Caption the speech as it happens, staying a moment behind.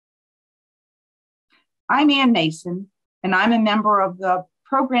I'm Ann Nason, and I'm a member of the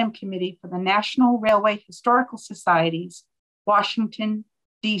Program Committee for the National Railway Historical Society's Washington,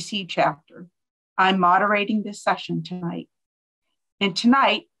 D.C. chapter. I'm moderating this session tonight. And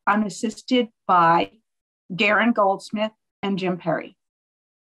tonight, I'm assisted by Garen Goldsmith and Jim Perry.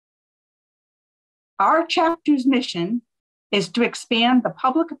 Our chapter's mission is to expand the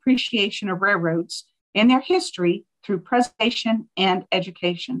public appreciation of railroads and their history through preservation and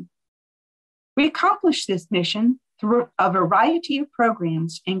education. We accomplish this mission through a variety of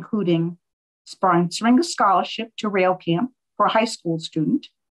programs, including sponsoring a scholarship to Rail Camp for a high school student,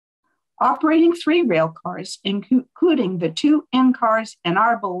 operating 3 rail cars, including the 2 in cars and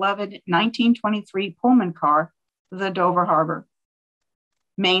our beloved 1923 Pullman car, the Dover Harbor,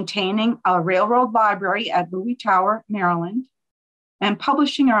 maintaining a railroad library at Bowie Tower, Maryland, and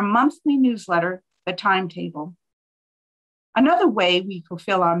publishing our monthly newsletter, The Timetable. Another way we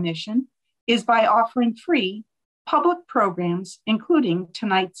fulfill our mission is by offering free public programs, including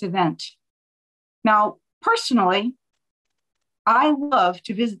tonight's event. Now, personally, I love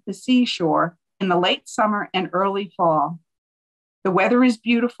to visit the seashore in the late summer and early fall. The weather is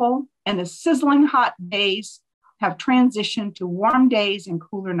beautiful, and the sizzling hot days have transitioned to warm days and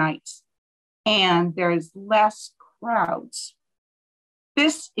cooler nights, and there's less crowds.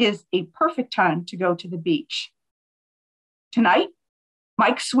 This is a perfect time to go to the beach. Tonight,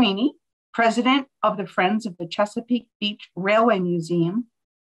 Mike Sweeney, president of the Friends of the Chesapeake Beach Railway Museum,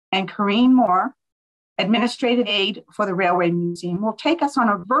 and Corrine Moore, administrative aide for the Railway Museum, will take us on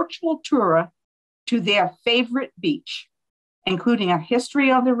a virtual tour to their favorite beach, including a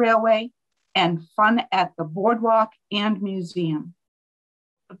history of the railway and fun at the boardwalk and museum.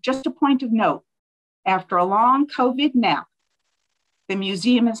 Just a point of note, after a long COVID nap, the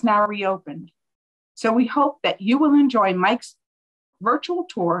museum is now reopened. So we hope that you will enjoy Mike's virtual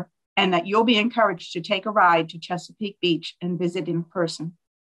tour and that you'll be encouraged to take a ride to Chesapeake Beach and visit in person.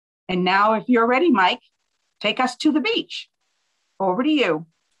 And now, if you're ready, Mike, take us to the beach. Over to you.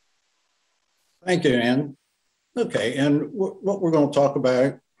 Thank you, Ann. Okay, and what we're going to talk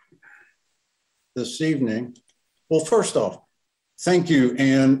about this evening, well, first off, thank you,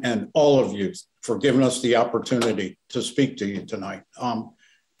 Ann, and all of you for giving us the opportunity to speak to you tonight.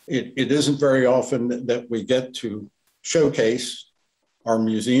 It isn't very often that we get to showcase our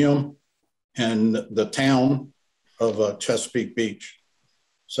museum and the town of Chesapeake Beach.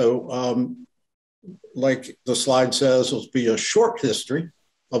 So like the slide says, it'll be a short history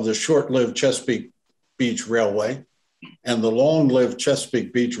of the short-lived Chesapeake Beach Railway and the long-lived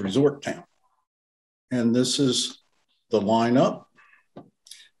Chesapeake Beach Resort Town. And this is the lineup.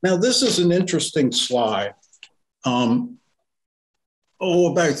 Now, this is an interesting slide. About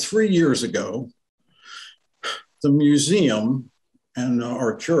 3 years ago, the museum and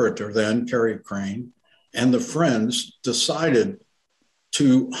our curator then, Carrie Crane, and the Friends decided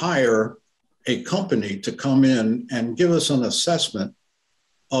to hire a company to come in and give us an assessment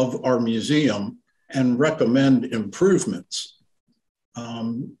of our museum and recommend improvements.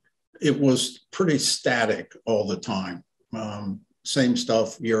 It was pretty static all the time, same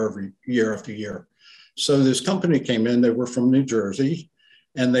stuff year after year. So this company came in, they were from New Jersey,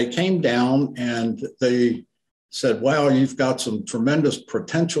 and they came down and they said, wow, you've got some tremendous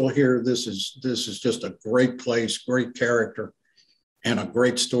potential here. This is just a great place, great character, and a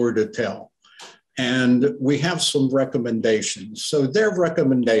great story to tell. And we have some recommendations. So their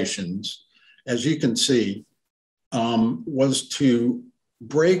recommendations, as you can see, was to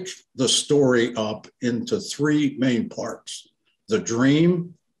break the story up into 3 main parts: the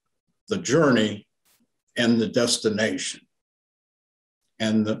dream, the journey, and the destination.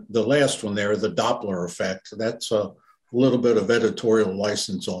 And the last one there, the Doppler effect, that's a little bit of editorial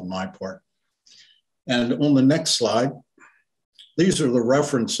license on my part. And on the next slide, these are the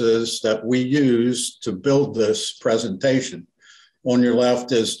references that we use to build this presentation. On your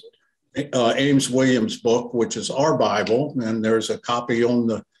left is Ames Williams' book, which is our Bible, and there's a copy on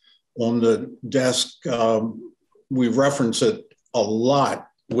the desk. We reference it a lot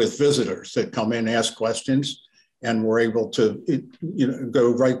with visitors that come in, ask questions, and we're able to go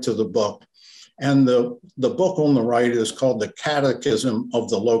right to the book. And the book on the right is called The Catechism of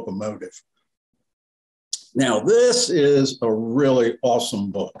the Locomotive. Now, this is a really awesome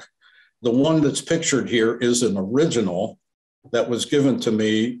book. The one that's pictured here is an original that was given to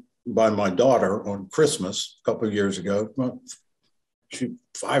me by my daughter on Christmas a couple of years ago, well,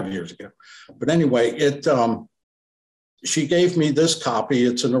 5 years ago. But anyway, she gave me this copy.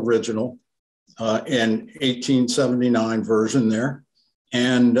 It's an original in 1879 version there.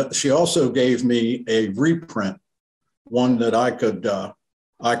 And she also gave me a reprint, one that I could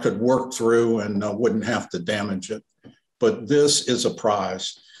I could work through and wouldn't have to damage it. But this is a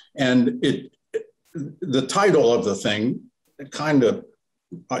prize. And the title of the thing, kind of,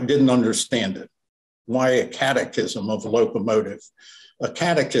 I didn't understand it. Why a catechism of a locomotive? A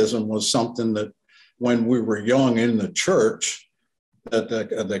catechism was something that when we were young in the church, that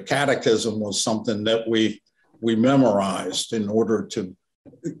the catechism was something that we memorized in order to,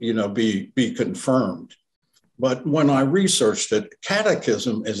 be confirmed. But when I researched it,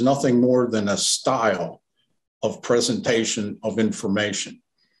 catechism is nothing more than a style of presentation of information.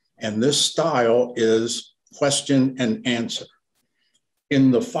 And this style is question and answer.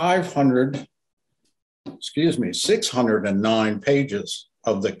 In the 609 pages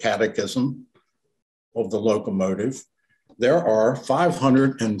of the catechism of the locomotive, there are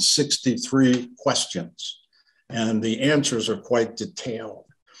 563 questions, and the answers are quite detailed.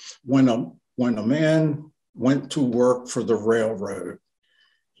 When a man went to work for the railroad,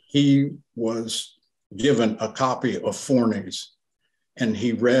 he was given a copy of Forney's, and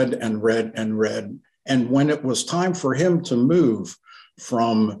he read and read and read. And when it was time for him to move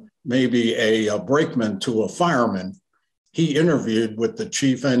from maybe a brakeman to a fireman, he interviewed with the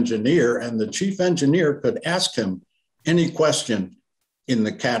chief engineer, and the chief engineer could ask him any question in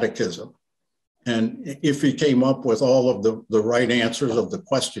the catechism. And if he came up with all of the right answers of the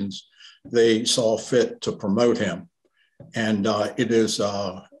questions, they saw fit to promote him. And it is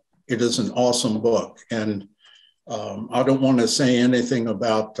an awesome book. And I don't want to say anything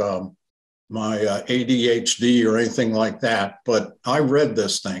about my ADHD or anything like that, but I read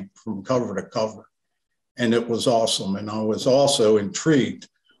this thing from cover to cover, and it was awesome. And I was also intrigued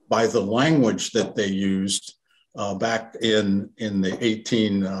by the language that they used back in the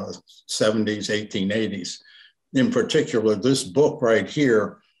 1870s, 1880s. In particular, this book right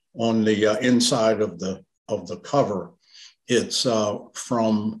here on the inside of the cover, it's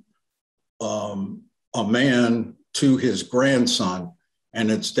from a man to his grandson, and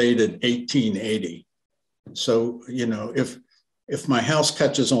it's dated 1880. So, if my house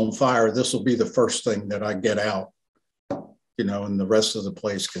catches on fire, this will be the first thing that I get out, and the rest of the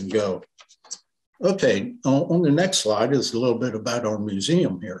place can go. Okay, on the next slide is a little bit about our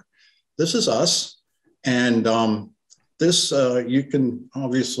museum here. This is us, and this you can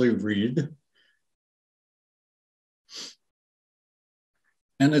obviously read.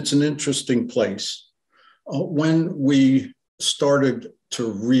 And it's an interesting place. When we started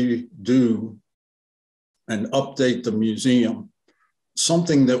to redo and update the museum,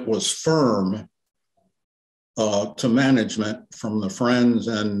 something that was firm to management from the friends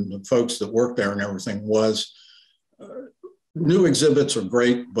and the folks that work there and everything was new exhibits are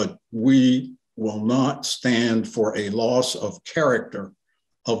great, but we will not stand for a loss of character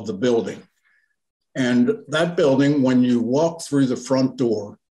of the building. And that building, when you walk through the front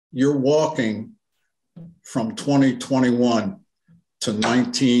door, you're walking from 2021 to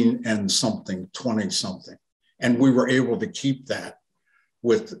 19 and something, 20 something. And we were able to keep that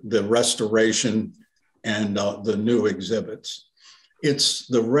with the restoration and the new exhibits. It's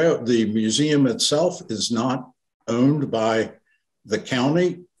the museum itself is not owned by the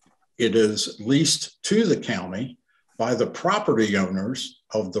county. It is leased to the county by the property owners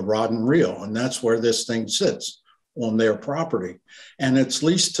of the rod and reel. And that's where this thing sits, on their property. And it's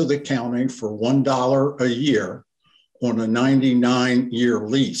leased to the county for $1 a year on a 99-year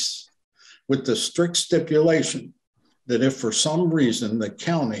lease, with the strict stipulation that if for some reason the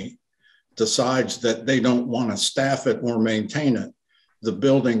county decides that they don't want to staff it or maintain it, the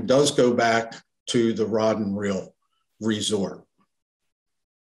building does go back to the rod and reel resort.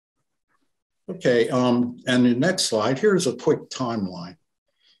 Okay, and the next slide, here's a quick timeline.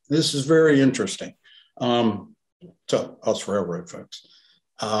 This is very interesting to us railroad folks.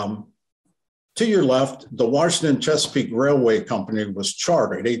 To your left, the Washington Chesapeake Railway Company was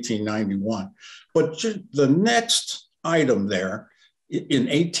chartered 1891. But the next item there, in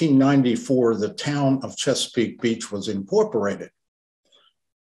 1894, the town of Chesapeake Beach was incorporated.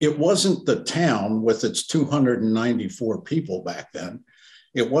 It wasn't the town with its 294 people back then.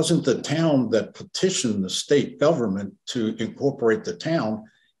 It wasn't the town that petitioned the state government to incorporate the town.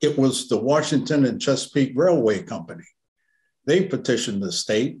 It was the Washington and Chesapeake Railway Company. They petitioned the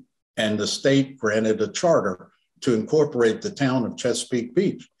state, and the state granted a charter to incorporate the town of Chesapeake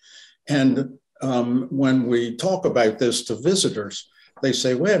Beach. And when we talk about this to visitors, they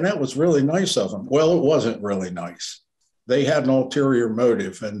say, well, that was really nice of them. Well, it wasn't really nice. They had an ulterior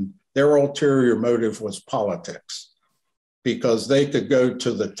motive, and their ulterior motive was politics, because they could go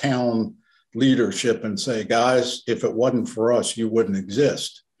to the town leadership and say, guys, if it wasn't for us, you wouldn't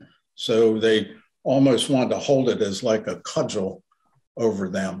exist. So they almost wanted to hold it as like a cudgel over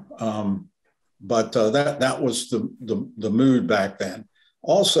them. But that was the mood back then.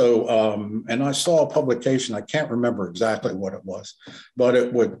 Also, and I saw a publication, I can't remember exactly what it was, but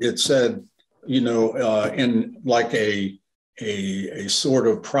it said, you know, in like a sort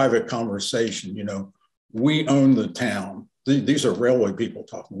of private conversation, you know, we own the town. These are railway people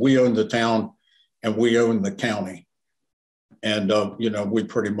talking. We own the town and we own the county. And, you know, we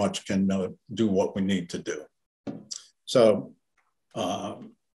pretty much can do what we need to do. So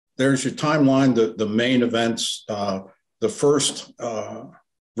there's your timeline, the main events. The first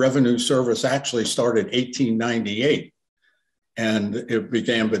revenue service actually started 1898, and it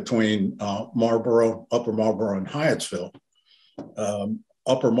began between Marlboro, Upper Marlboro, and Hyattsville.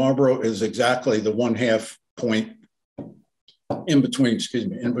 Upper Marlboro is exactly the 1/2 point in between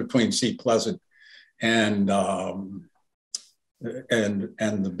Seat Pleasant and the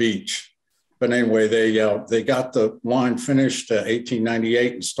beach. But anyway, they got the line finished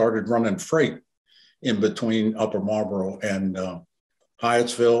 1898 and started running freight in between Upper Marlboro and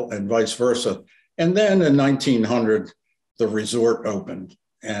Hyattsville and vice versa. And then in 1900, the resort opened.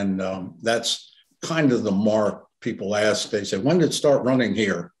 And that's kind of the mark. People ask, they say, when did it start running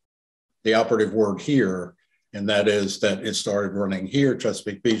here? The operative word here, and that is that it started running here,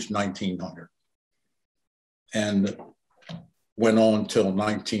 Chesapeake Beach, 1900. And went on till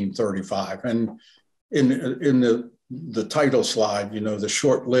 1935. And in the title slide, you know, the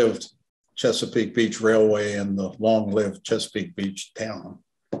short-lived Chesapeake Beach Railway and the long-lived Chesapeake Beach town.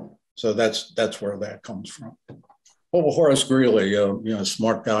 So that's where that comes from. Oh, Horace Greeley, you know,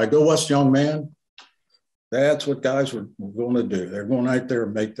 smart guy. Go west, young man. That's what guys were going to do. They're going out there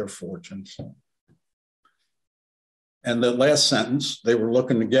and make their fortunes. And the last sentence, they were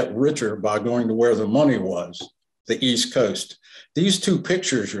looking to get richer by going to where the money was, the East Coast. These two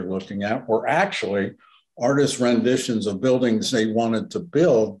pictures you're looking at were actually artist renditions of buildings they wanted to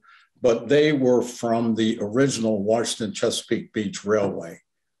build, but they were from the original Washington Chesapeake Beach Railway.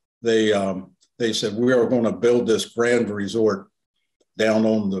 They said, we are going to build this grand resort down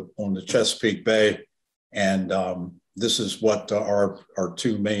on the Chesapeake Bay. And this is what our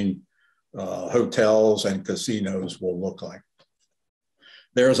two main hotels and casinos will look like.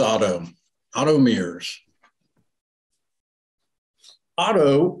 There's Otto Mears.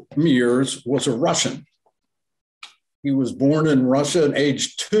 Otto Mears was a Russian. He was born in Russia at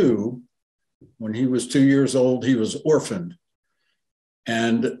age 2. When he was 2 years old, he was orphaned.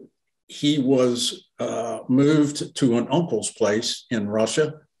 And he was moved to an uncle's place in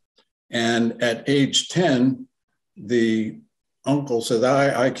Russia. And at age 10, the uncle said,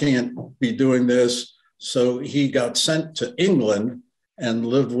 I can't be doing this. So he got sent to England and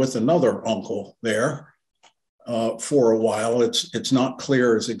lived with another uncle there for a while. It's not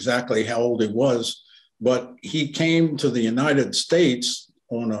clear as exactly how old he was, but he came to the United States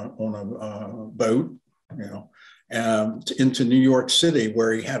on a boat, you know, into New York City,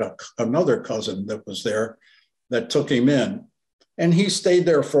 where he had another cousin that was there that took him in. And he stayed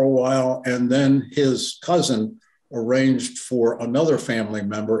there for a while, and then his cousin arranged for another family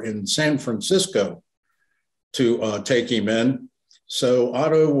member in San Francisco to take him in. So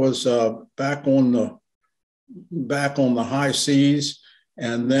Otto was back on the high seas,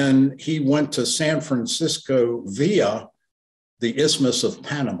 and then he went to San Francisco via the Isthmus of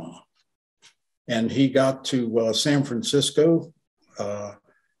Panama. And he got to San Francisco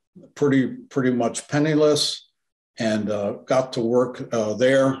pretty much penniless, and got to work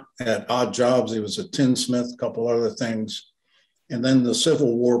there at odd jobs. He was a tinsmith, a couple other things. And then the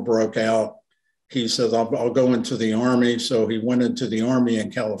Civil War broke out. He says, I'll go into the Army. So he went into the Army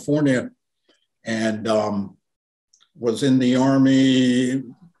in California and was in the Army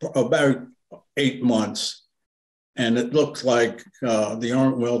about 8 months. And it looked like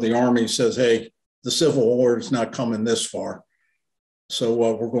the Army says, hey, the Civil War is not coming this far. So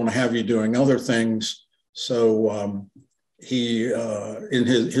we're going to have you doing other things. So he, in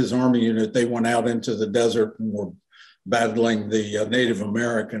his Army unit, they went out into the desert and were battling the Native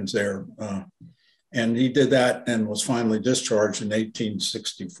Americans there. And he did that and was finally discharged in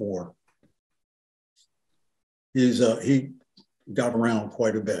 1864. He got around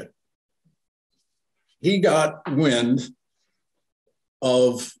quite a bit. He got wind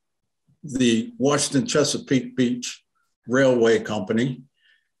of the Washington Chesapeake Beach Railway Company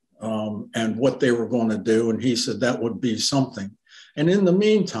and what they were going to do. And he said that would be something. And in the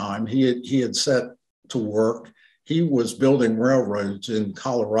meantime, he had set to work. He was building railroads in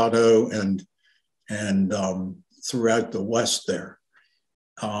Colorado and throughout the West there.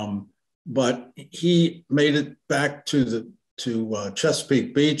 But he made it back to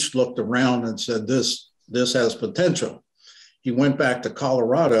Chesapeake Beach, looked around and said, this has potential. he went back to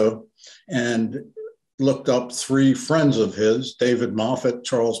Colorado and looked up three friends of his, David Moffett,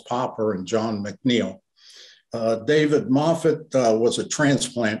 Charles Popper, and John McNeil. David Moffett was a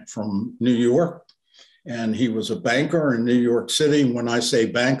transplant from New York, and he was a banker in New York City. When I say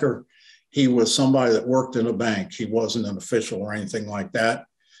banker, he was somebody that worked in a bank. He wasn't an official or anything like that.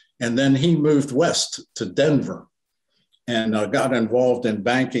 And then he moved west to Denver and got involved in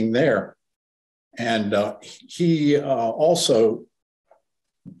banking there. And he also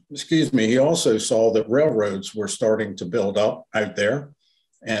saw that railroads were starting to build up out there.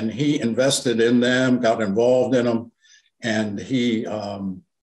 And he invested in them, got involved in them, and he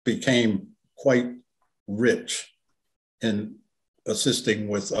became quite rich in assisting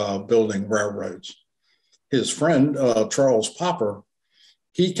with building railroads. His friend, Charles Popper,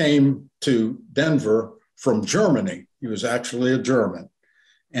 he came to Denver from Germany. He was actually a German.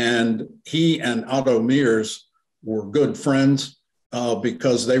 And he and Otto Mears were good friends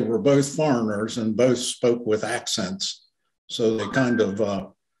because they were both foreigners and both spoke with accents. So they kind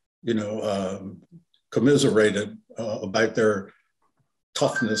of, commiserated about their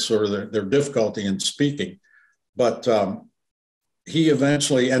toughness or their difficulty in speaking. But he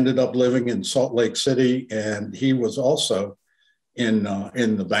eventually ended up living in Salt Lake City, and he was also in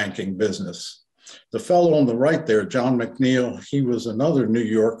the banking business. The fellow on the right there, John McNeil, he was another New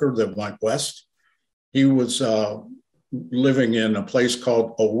Yorker that went west. He was living in a place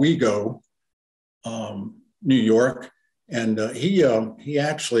called Owego, New York. And he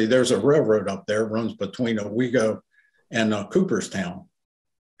actually, there's a railroad up there, runs between Owego and Cooperstown.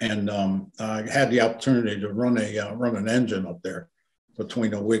 And I had the opportunity to run an engine up there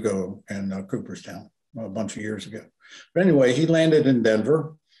between Owego and Cooperstown a bunch of years ago. But anyway, he landed in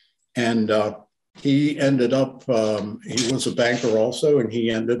Denver, and he ended up, he was a banker also, and he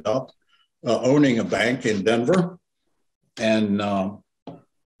ended up owning a bank in Denver. And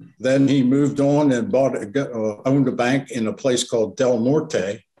then he moved on and owned a bank in a place called Del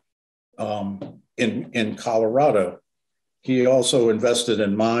Norte in Colorado. He also invested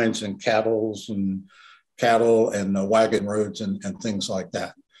in mines and cattle and wagon roads and things like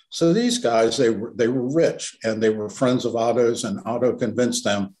that. So these guys, they were rich, and they were friends of Otto's, and Otto convinced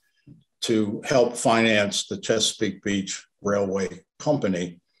them to help finance the Chesapeake Beach Railway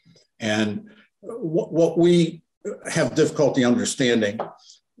Company. And what we have difficulty understanding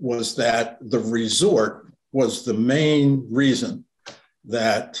was that the resort was the main reason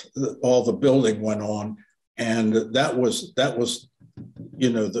that all the building went on. And that was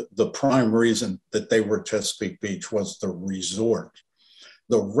the prime reason that they were Chesapeake Beach was the resort.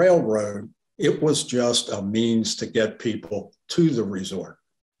 The railroad, it was just a means to get people to the resort.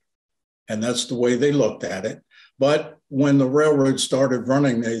 And that's the way they looked at it. But when the railroad started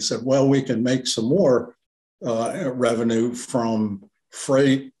running, they said, well, we can make some more revenue from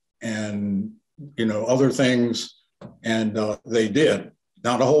freight and other things. And they did.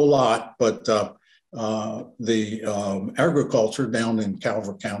 Not a whole lot, but the agriculture down in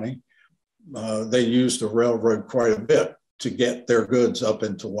Calvert County, they used the railroad quite a bit to get their goods up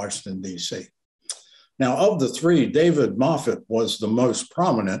into Washington, D.C. Now, of the three, David Moffett was the most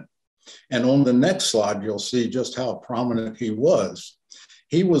prominent. And on the next slide, you'll see just how prominent he was.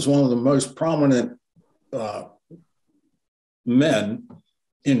 He was one of the most prominent men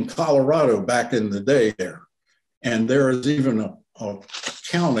in Colorado back in the day there. And there is even a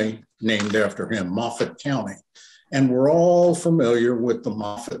county named after him, Moffett County. And we're all familiar with the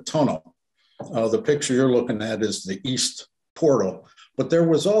Moffett Tunnel. The picture you're looking at is the East Portal. But there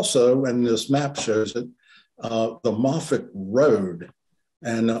was also, and this map shows it, the Moffett Road.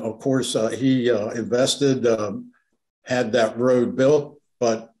 And of course, he invested, had that road built,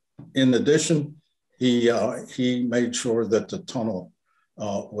 but in addition, he made sure that the tunnel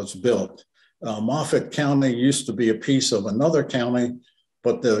was built. Moffett County used to be a piece of another county,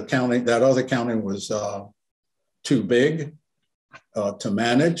 but that other county was too big to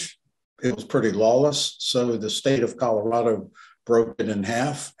manage. It was pretty lawless. So the state of Colorado broke it in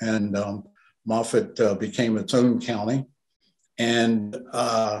half, and Moffett became its own county. And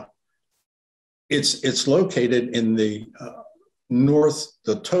it's located in the north,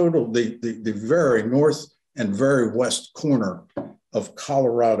 the very north and very west corner of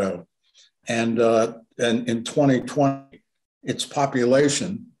Colorado. And in 2020, its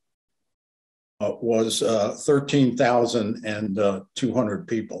population was 13,200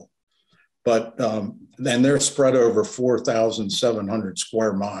 people. But then they're spread over 4,700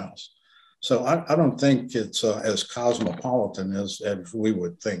 square miles. So I don't think it's as cosmopolitan as we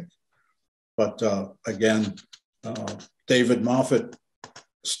would think. But again, David Moffett,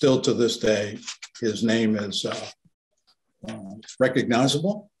 still to this day, his name is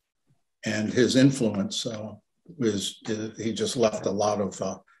recognizable, and his influence he just left a lot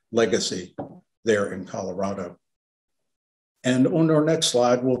of legacy there in Colorado. And on our next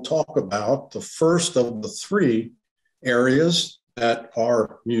slide, we'll talk about the first of the three areas that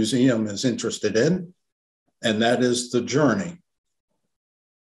our museum is interested in, and that is the journey.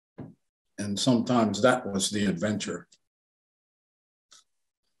 And sometimes that was the adventure.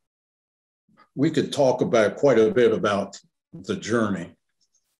 We could talk about quite a bit about the journey.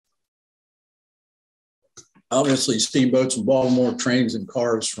 Obviously, steamboats and Baltimore, trains and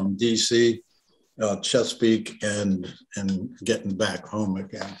cars from DC, Chesapeake, and getting back home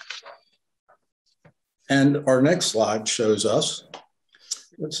again. And our next slide shows us,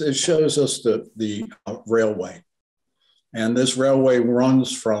 it shows us the railway. And this railway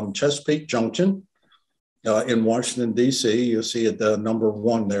runs from Chesapeake Junction in Washington, DC. You'll see it, the number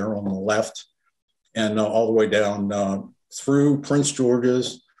 1 there on the left, and all the way down through Prince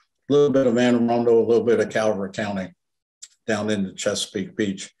George's, a little bit of Anne Arundel, a little bit of Calvert County, down into Chesapeake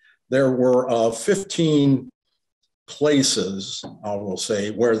Beach. There were 15 places, I will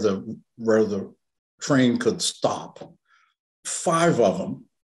say, where the train could stop. 5 of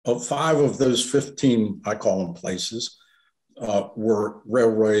those 15, I call them places, were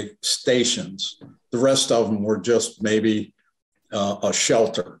railway stations. The rest of them were just maybe a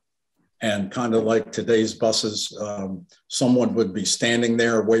shelter. And kind of like today's buses, someone would be standing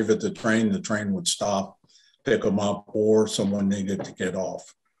there, wave at the train would stop, pick them up, or someone needed to get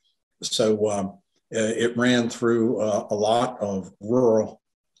off. So it ran through a lot of rural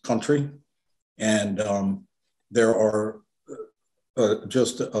country, and there are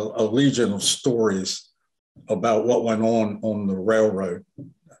just a legion of stories about what went on the railroad.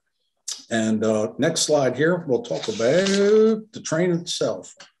 And next slide here, we'll talk about the train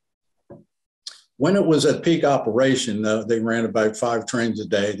itself. When it was at peak operation, they ran about 5 trains a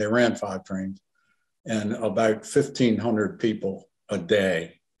day. They ran 5 trains and about 1,500 people a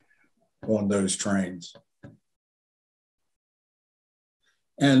day on those trains.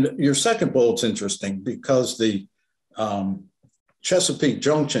 And your second bullet's interesting because the Chesapeake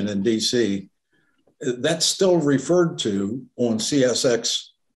Junction in DC, that's still referred to on CSX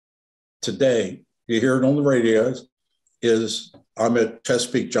today. You hear it on the radios, is I'm at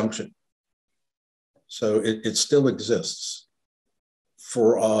Chesapeake Junction. So it still exists.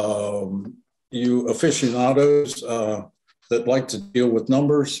 For you aficionados that like to deal with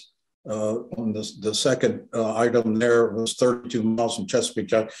numbers, on the second item there was 32 miles from Chesapeake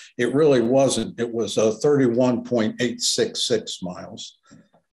Junction. It really wasn't. It was 31.866 miles,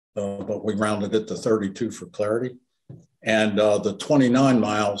 but we rounded it to 32 for clarity. And the 29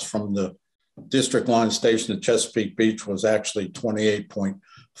 miles from the District Line station at Chesapeake Beach was actually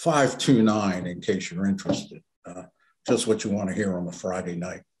 28.529, in case you're interested. Just what you want to hear on a Friday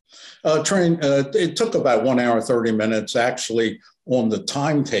night. Train, it took about 1 hour, 30 minutes. Actually, on the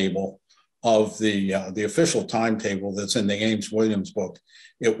timetable of the official timetable that's in the Ames-Williams book,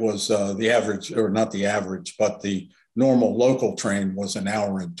 it was the average, or not the average, but the normal local train was 1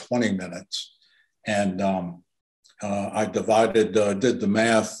 hour and 20 minutes. And I did the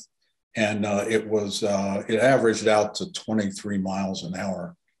math, and it averaged out to 23 miles an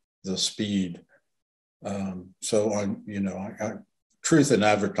hour, the speed. Truth in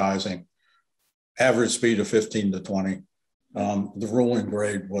advertising, average speed of 15 to 20. The ruling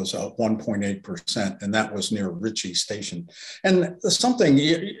grade was 1.8%, and that was near Ritchie Station. And something,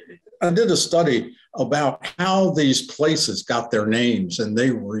 I did a study about how these places got their names, and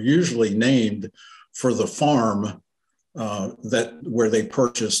they were usually named for the farm where they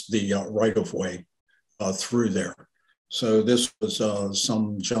purchased the right-of-way through there. So this was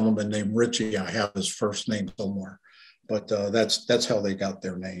some gentleman named Ritchie. I have his first name somewhere, but that's how they got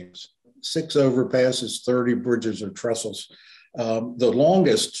their names. 6 overpasses, 30 bridges or trestles. The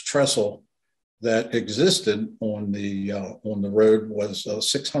longest trestle that existed on the road was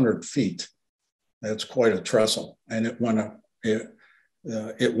 600 feet. That's quite a trestle, and it went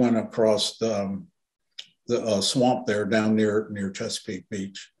across the swamp there down near Chesapeake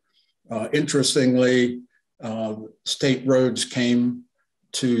Beach. Interestingly, state roads came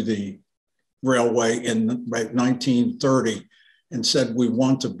to the railway in about 1930 and said, we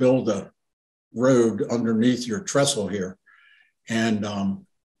want to build a road underneath your trestle here. And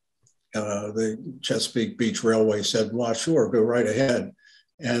the Chesapeake Beach Railway said, well, sure, go right ahead.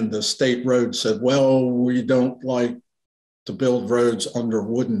 And the state road said, well, we don't like to build roads under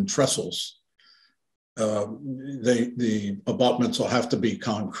wooden trestles. The abutments will have to be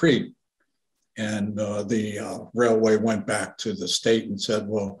concrete. And the railway went back to the state and said,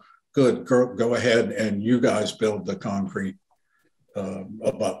 well, good, go ahead and you guys build the concrete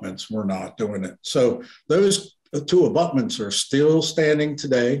abutments. We're not doing it. So those two abutments are still standing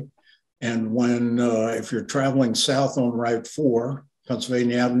today. And when, if you're traveling south on Route 4,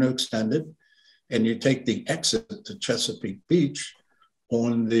 Pennsylvania Avenue Extended, and you take the exit to Chesapeake Beach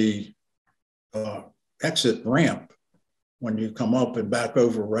on the exit ramp, when you come up and back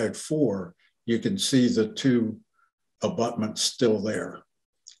over Route 4, you can see the two abutments still there.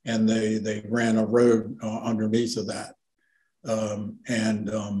 And they ran a road underneath of that.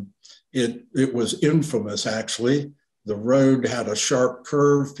 It was infamous, actually. The road had a sharp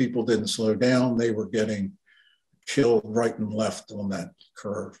curve. People didn't slow down. They were getting killed right and left on that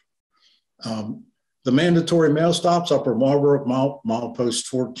curve. The mandatory mail stops, Upper Marlboro, milepost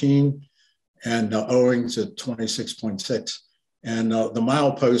 14, and Owings at 26.6. And the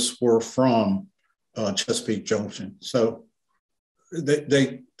mileposts were from Chesapeake Junction. So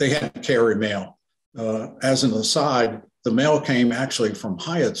they had to carry mail. As an aside, the mail came actually from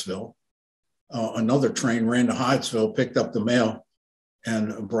Hyattsville. Another train ran to Hyattsville, picked up the mail,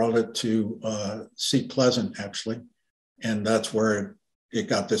 and brought it to Seat Pleasant, actually. And that's where it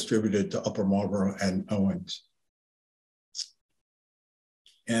got distributed to Upper Marlboro and Owings.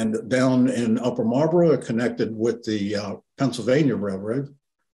 And down in Upper Marlboro, it connected with the Pennsylvania Railroad.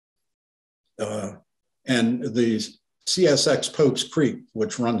 And the CSX Pope's Creek,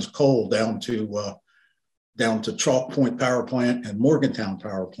 which runs coal down to Chalk Point Power Plant and Morgantown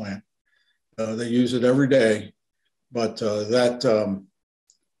Power Plant. They use it every day, but that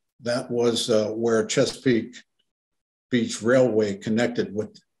was where Chesapeake Beach Railway connected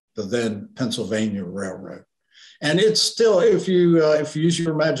with the then Pennsylvania Railroad. And it's still, if you use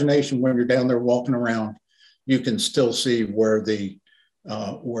your imagination when you're down there walking around, you can still see where the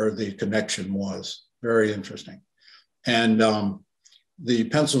connection was. Very interesting. And the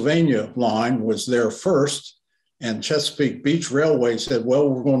Pennsylvania line was there first, and Chesapeake Beach Railway said, well,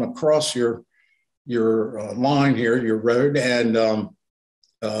 we're going to cross your line here, your road. And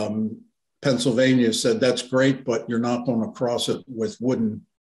Pennsylvania said, that's great, but you're not going to cross it with wooden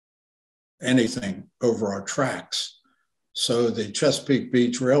anything over our tracks. So the Chesapeake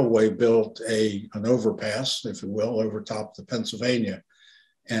Beach Railway built an overpass, if you will, over top the Pennsylvania.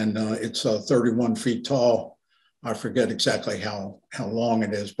 And it's 31 feet tall. I forget exactly how long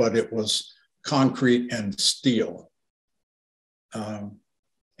it is, but it was concrete and steel.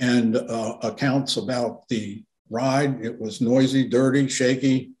 And accounts about the ride, it was noisy, dirty,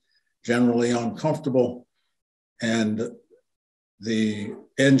 shaky, generally uncomfortable. And the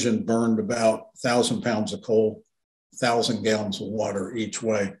engine burned about 1,000 pounds of coal, 1,000 gallons of water each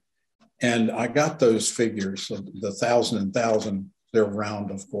way. And I got those figures, the 1,000 and 1,000, they're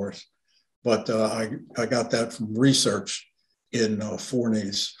round, of course. But I got that from research in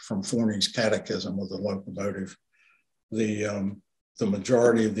Forney's Catechism of the Locomotive. The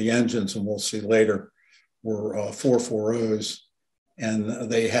majority of the engines, and we'll see later, were 440s,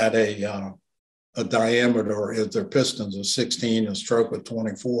 and they had a diameter of their pistons of 16, a stroke of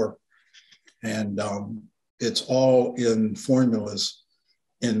 24, and it's all in formulas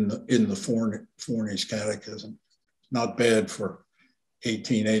in the Forney's Catechism. Not bad for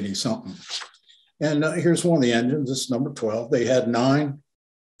 1880 something. And here's one of the engines. This is number 12. They had 9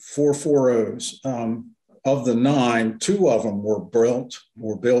 440s. Of the 9, 2 of them were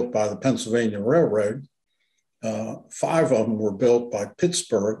built by the Pennsylvania Railroad. 5 of them were built by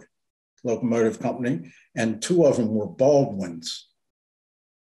Pittsburgh Locomotive Company, and 2 of them were Baldwin's.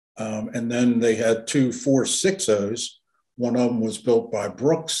 And then they had 2 460s. One of them was built by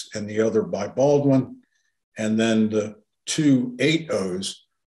Brooks and the other by Baldwin. And then the 2 80s,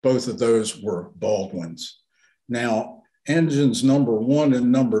 both of those were Baldwin's. Now, engines number 1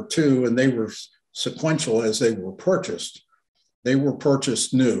 and number 2, and they were sequential as they were purchased. They were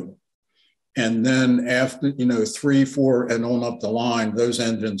purchased new. And then after, 3, 4, and on up the line, those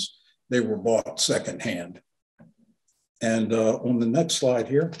engines, they were bought secondhand. And on the next slide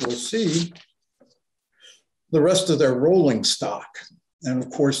here, we'll see the rest of their rolling stock. And of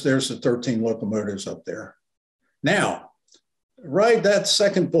course, there's the 13 locomotives up there. Now, right, that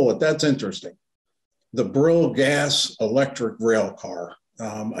second bullet, that's interesting. The Brill gas electric rail car.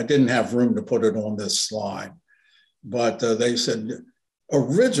 I didn't have room to put it on this slide, but they said,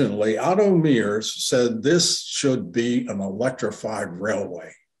 originally, Otto Mears said this should be an electrified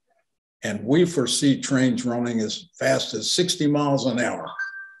railway. And we foresee trains running as fast as 60 miles an hour.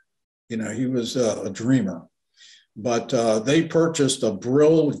 He was a dreamer. But they purchased a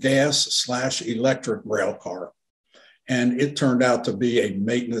Brill gas/electric rail car. And it turned out to be a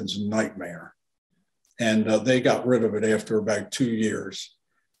maintenance nightmare. And they got rid of it after about 2 years.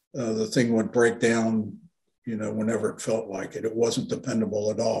 the thing would break down, you know, whenever it felt like it. It wasn't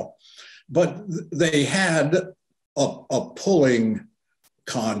dependable at all. But they had a pulling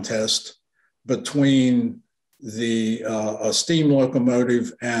contest between the a steam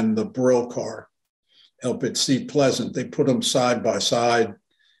locomotive and the Brill car up at Seat Pleasant. They put them side by side.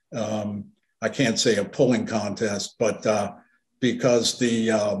 I can't say a pulling contest, but because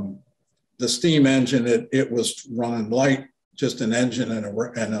the steam engine, it was running light, just an engine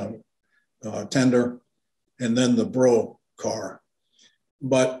and a tender, and then the Brill car.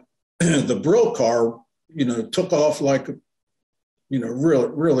 But the Brill car, you know, took off like, you know,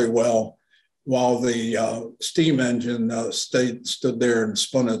 really well, while the steam engine stood there and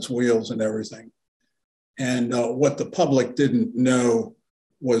spun its wheels and everything. And what the public didn't know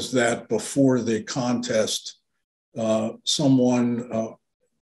was that before the contest, someone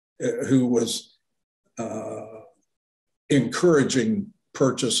who was encouraging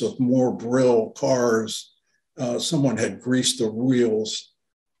purchase of more Brill cars, someone had greased the wheels,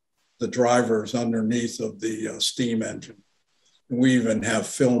 the drivers underneath of the steam engine. And we even have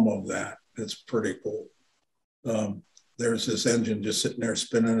film of that. It's pretty cool. There's this engine just sitting there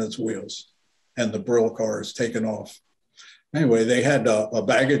spinning its wheels, and the Brill car is taking off. Anyway, they had a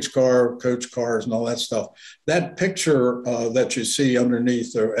baggage car, coach cars, and all that stuff. That picture that you see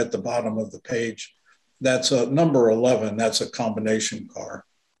underneath or at the bottom of the page, that's number 11. That's a combination car.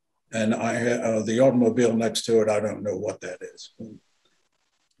 And the automobile next to it, I don't know what that is.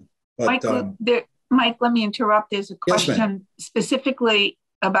 But, Mike, let me interrupt. There's a question yes, specifically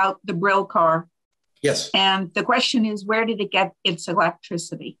about the Brill car. Yes. And the question is, where did it get its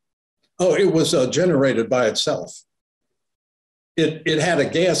electricity? Oh, it was generated by itself. It had a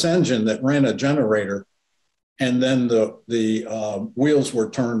gas engine that ran a generator, and then the wheels were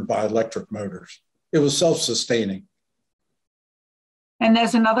turned by electric motors. It was self-sustaining. And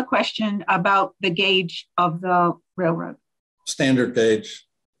there's another question about the gauge of the railroad. Standard gauge.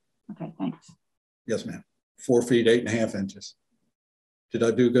 Okay, thanks. Yes, ma'am. 4 feet, 8.5 inches. Did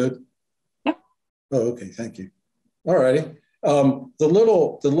I do good? Yep. Oh, okay, thank you. All righty. The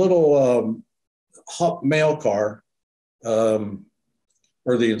little mail car,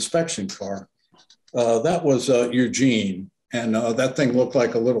 or the inspection car, that was Eugene, and that thing looked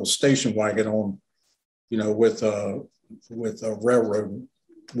like a little station wagon on, you know, with railroad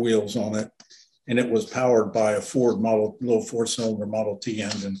wheels on it, and it was powered by a little four-cylinder Model T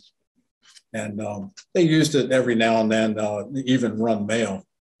engine, and they used it every now and then, even run mail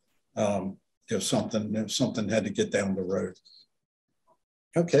if something had to get down the road.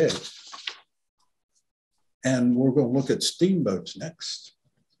 Okay. And we're going to look at steamboats next.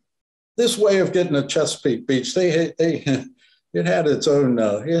 This way of getting to Chesapeake Beach, it had its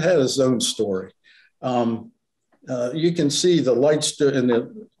own story. You can see the lights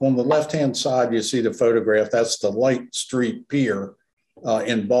on the left-hand side. You see the photograph. That's the Light Street Pier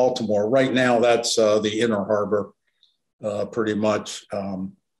in Baltimore. Right now, that's the Inner Harbor, pretty much.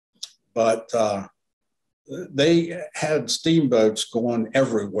 But they had steamboats going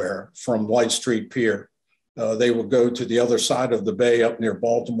everywhere from Light Street Pier. They would go to the other side of the bay up near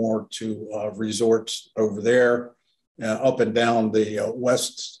Baltimore to resorts over there, up and down the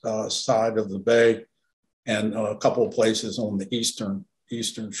west side of the bay, and a couple of places on the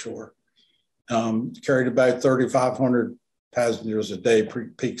eastern shore. Carried about 3,500 passengers a day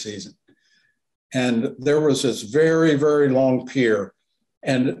peak season. And there was this very, very long pier.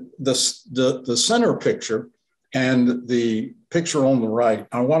 And the center picture and the picture on the right,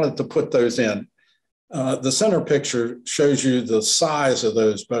 I wanted to put those in. The center picture shows you the size of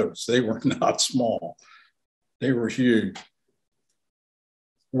those boats. They were not small. They were huge,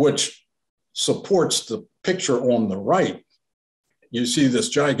 which supports the picture on the right. You see this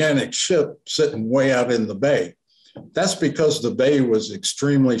gigantic ship sitting way out in the bay. That's because the bay was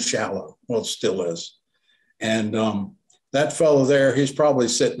extremely shallow. Well, it still is. And that fellow there, he's probably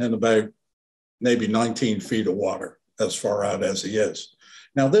sitting in about maybe 19 feet of water, as far out as he is.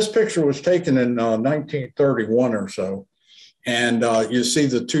 Now, this picture was taken in 1931 or so, and you see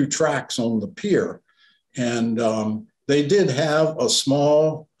the two tracks on the pier. And they did have a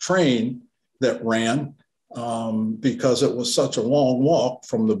small train that ran because it was such a long walk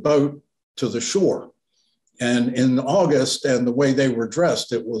from the boat to the shore. And in August, and the way they were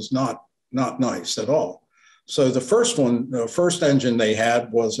dressed, it was not nice at all. So the first engine they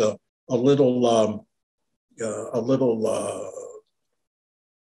had was a little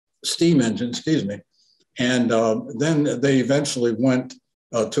steam engine, excuse me. And then they eventually went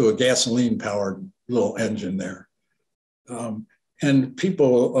to a gasoline-powered little engine there. And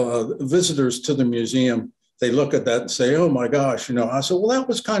people, visitors to the museum, they look at that and say, oh my gosh, I said, well, that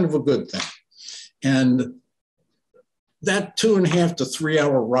was kind of a good thing. And that 2.5 to 3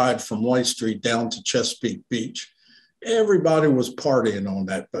 hour ride from Light Street down to Chesapeake Beach, everybody was partying on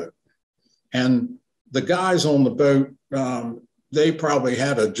that boat. And the guys on the boat, they probably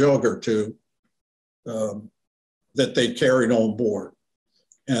had a jug or two that they carried on board.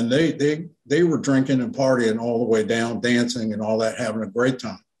 And they were drinking and partying all the way down, dancing and all that, having a great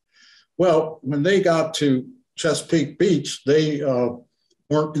time. Well, when they got to Chesapeake Beach, they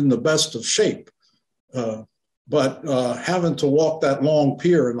weren't in the best of shape. But having to walk that long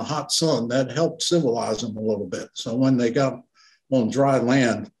pier in the hot sun, that helped civilize them a little bit. So when they got on dry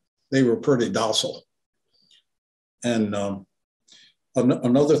land, they were pretty docile. And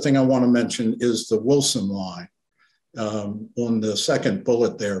another thing I want to mention is the Wilson Line. On the second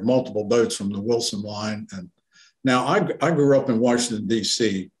bullet there, multiple boats from the Wilson Line. And now I grew up in Washington,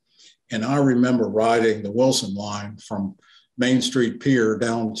 D.C., and I remember riding the Wilson Line from Main Street Pier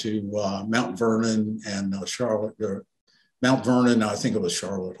down to Mount Vernon and Charlotte, Mount Vernon, I think it was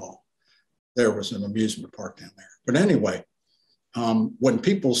Charlotte Hall. There was an amusement park down there. But anyway, when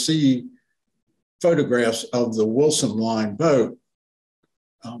people see photographs of the Wilson Line boat,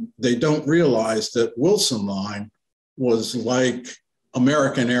 they don't realize that Wilson Line was like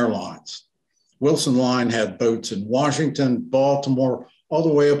American Airlines. Wilson Line had boats in Washington, Baltimore, all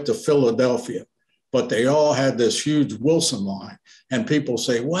the way up to Philadelphia, but they all had this huge Wilson Line. And people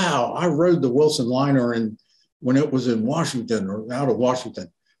say, wow, I rode the Wilson Liner when it was in Washington or out of Washington.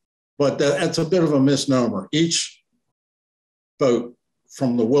 But that's a bit of a misnomer. Each boat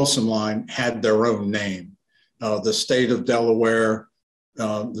from the Wilson Line had their own name, the state of Delaware,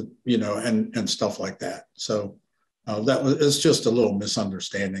 and stuff like that. So it's just a little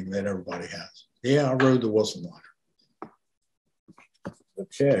misunderstanding that everybody has. Yeah, I rode the Wilson Liner.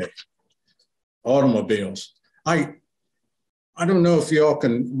 Okay, automobiles. I don't know if y'all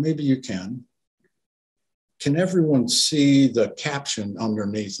can, maybe you can. Can everyone see the caption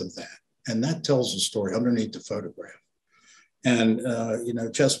underneath of that? And that tells the story underneath the photograph. And,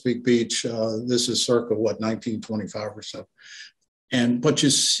 Chesapeake Beach, this is circa, 1925 or so. But you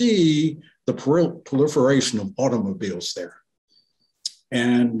see the proliferation of automobiles there.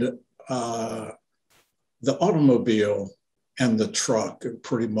 And the automobile and the truck are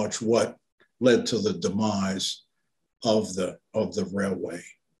pretty much what led to the demise of the railway.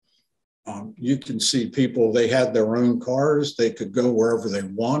 You can see people, they had their own cars. They could go wherever they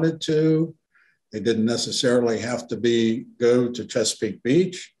wanted to. They didn't necessarily have to go to Chesapeake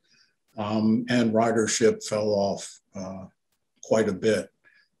Beach. And ridership fell off quite a bit.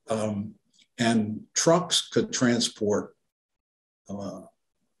 And trucks could transport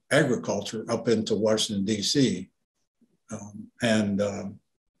agriculture up into Washington, D.C. And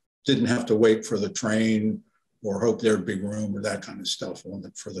didn't have to wait for the train or hope there'd be room or that kind of stuff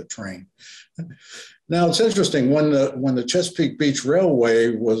for the train. Now, it's interesting, when the Chesapeake Beach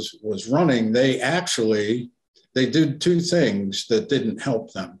Railway was running, they did two things that didn't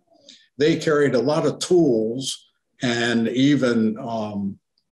help them. They carried a lot of tools and even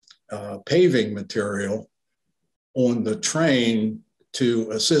paving material on the train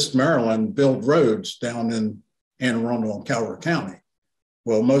to assist Maryland build roads down in Anne Arundel and Calvert County.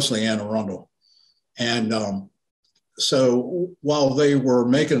 Well, mostly Anne Arundel. And so while they were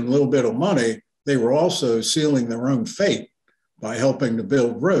making a little bit of money, they were also sealing their own fate by helping to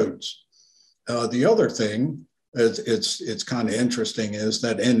build roads. The other thing, it's kind of interesting, is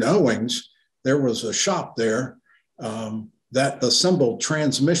that in Owings, there was a shop there that assembled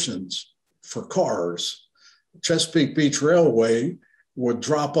transmissions for cars. Chesapeake Beach Railway would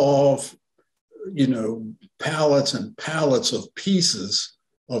drop off, pallets and pallets of pieces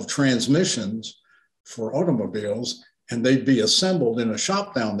of transmissions for automobiles, and they'd be assembled in a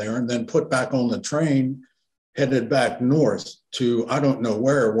shop down there and then put back on the train, headed back north to, I don't know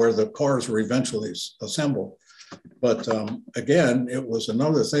where the cars were eventually assembled. But again, it was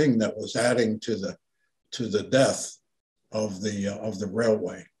another thing that was adding to the death of the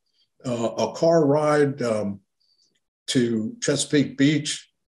railway. A car ride to Chesapeake Beach,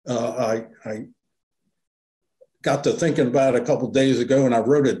 I got to thinking about it a couple of days ago, and I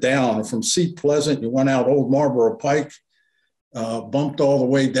wrote it down. From Seat Pleasant, you went out Old Marlboro Pike, bumped all the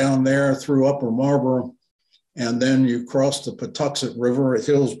way down there through Upper Marlboro, and then you crossed the Patuxent River at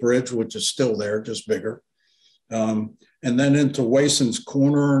Hills Bridge, which is still there, just bigger. And then into Wason's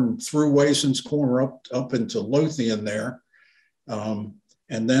Corner, and through Wason's Corner up into Lothian there. And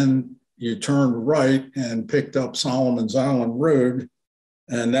then you turned right and picked up Solomon's Island Road,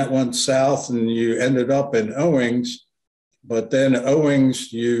 and that went south, and you ended up in Owings. But then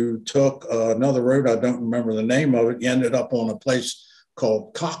Owings, you took another road, I don't remember the name of it, you ended up on a place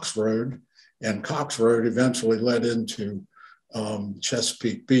called Cox Road, and Cox Road eventually led into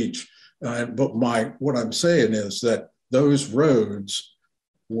Chesapeake Beach. But what I'm saying is that those roads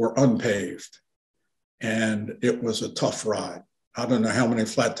were unpaved, and it was a tough ride. I don't know how many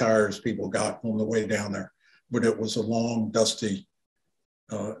flat tires people got on the way down there, but it was a long, dusty,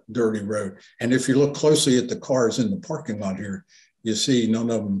 dirty road. And if you look closely at the cars in the parking lot here, you see none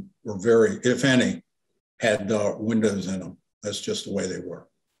of them were very, if any, had windows in them. That's just the way they were.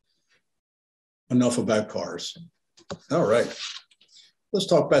 Enough about cars. All right. Let's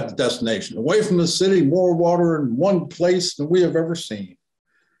talk about the destination. Away from the city, more water in one place than we have ever seen.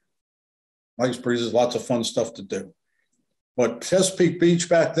 Lakes, breezes, lots of fun stuff to do. But Chesapeake Beach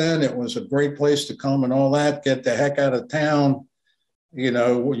back then, it was a great place to come and all that, get the heck out of town. You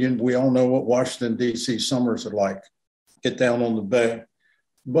know, we all know what Washington, D.C. summers are like. Get down on the bay.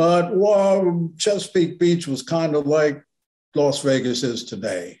 But Chesapeake Beach was kind of like Las Vegas is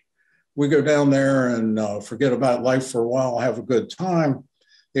today. We go down there and forget about life for a while, have a good time.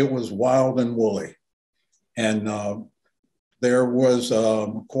 It was wild and woolly. And there was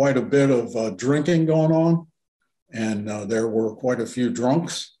quite a bit of drinking going on. And there were quite a few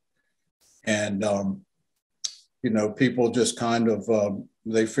drunks. And, you know, people just kind of,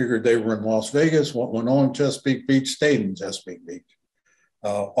 they figured they were in Las Vegas. What went on in Chesapeake Beach stayed in Chesapeake Beach.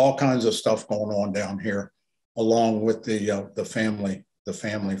 All kinds of stuff going on down here, along with the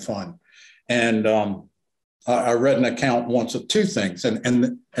family fun. And I read an account once of two things,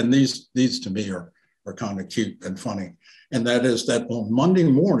 and these to me are kind of cute and funny. And that is that on Monday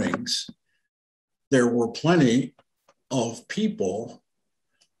mornings, there were plenty of people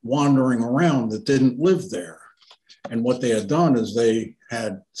wandering around that didn't live there. And what they had done is they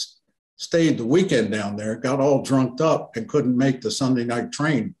had stayed the weekend down there, got all drunked up and couldn't make the Sunday night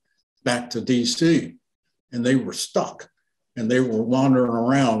train back to DC. And they were stuck and they were wandering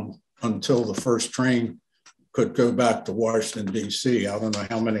around until the first train could go back to Washington, DC. I don't know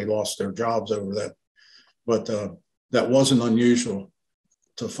how many lost their jobs over that, but that wasn't unusual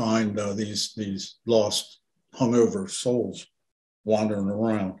to find these lost, hungover souls wandering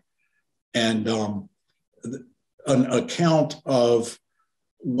around. And an account of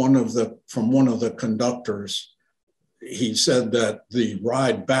one of the conductors, he said that the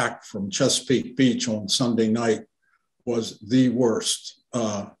ride back from Chesapeake Beach on Sunday night was the worst.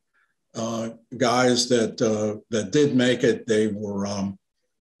 Guys that did make it, they were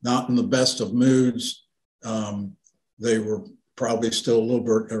not in the best of moods. They were probably still a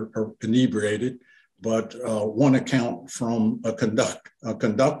little bit inebriated, but one account from a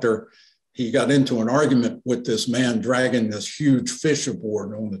conductor, he got into an argument with this man dragging this huge fish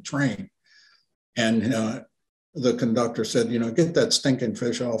aboard on the train. And the conductor said, you know, get that stinking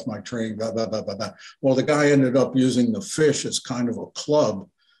fish off my train, blah, blah, blah, blah, blah. Well, the guy ended up using the fish as kind of a club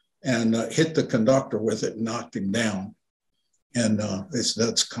and hit the conductor with it and knocked him down. And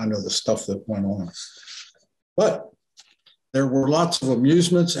that's kind of the stuff that went on. But there were lots of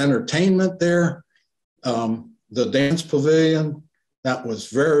amusements, entertainment there. The dance pavilion, that was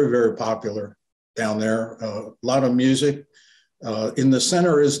very, very popular down there. A lot of music. In the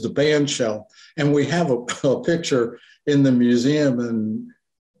center is the band shell. And we have a picture in the museum, and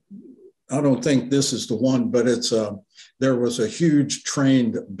I don't think this is the one, but it's there was a huge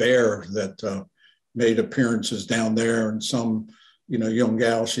trained bear that made appearances down there, and some, you know, young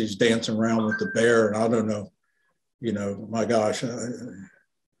gal, she's dancing around with the bear, and I don't know, you know, my gosh,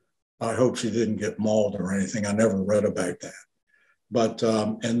 I hope she didn't get mauled or anything. I never read about that. But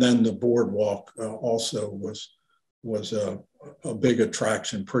and then the boardwalk also was a big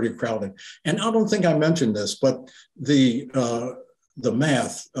attraction, pretty crowded. And I don't think I mentioned this, but the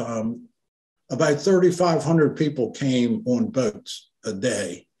math, about 3,500 people came on boats a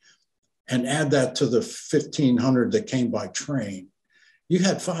day, and add that to the 1,500 that came by train. You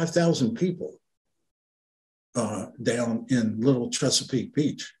had 5,000 people down in Little Chesapeake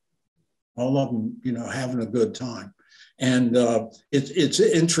Beach, all of them, you know, having a good time. And it's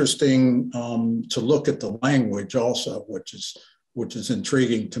interesting to look at the language also, which is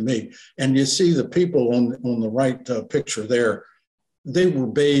intriguing to me. And you see the people on the right picture there, they were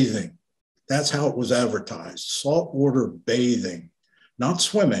bathing. That's how it was advertised, saltwater bathing, not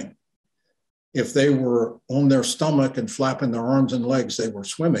swimming. If they were on their stomach and flapping their arms and legs, they were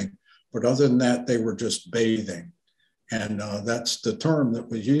swimming. But other than that, they were just bathing. And that's the term that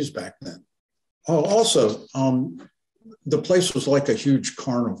was used back then. Oh, also, the place was like a huge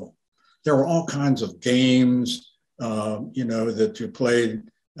carnival. There were all kinds of games, you know, that you played,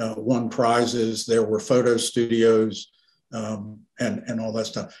 won prizes. There were photo studios. and all that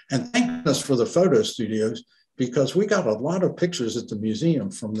stuff. And thank us for the photo studios, because we got a lot of pictures at the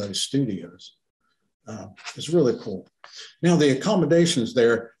museum from those studios. It's really cool. Now, the accommodations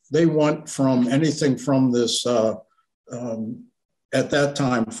there, they went from anything from this, at that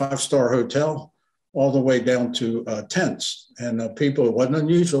time, 5-star hotel, all the way down to tents. And people, it wasn't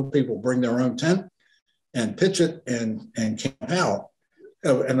unusual, people bring their own tent and pitch it and camp out.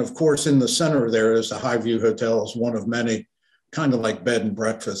 And of course, in the center there is the Highview Hotel, is one of many, kind of like bed and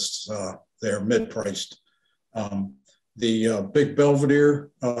breakfasts there, mid-priced. The big Belvedere,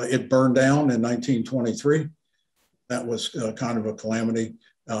 it burned down in 1923. That was kind of a calamity.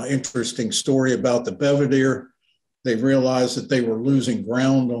 Interesting story about the Belvedere. They realized that they were losing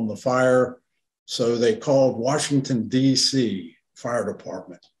ground on the fire, so they called Washington, D.C. Fire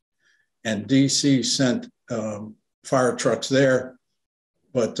Department. And D.C. sent fire trucks there,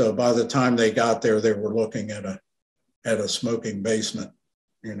 but by the time they got there, they were looking at a smoking basement,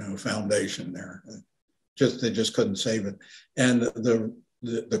 foundation there. They just couldn't save it. And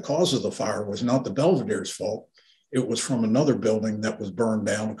the cause of the fire was not the Belvedere's fault. It was from another building that was burned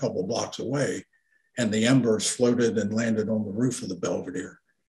down a couple of blocks away, and the embers floated and landed on the roof of the Belvedere,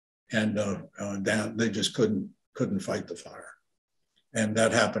 and down. They just couldn't fight the fire, and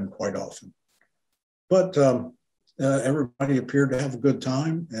that happened quite often. But everybody appeared to have a good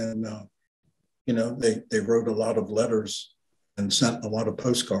time, and they wrote a lot of letters and sent a lot of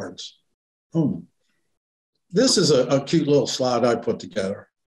postcards home. This is a cute little slide I put together.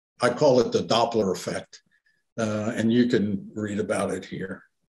 I call it the Doppler effect, and you can read about it here.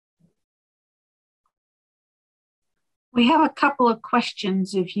 We have a couple of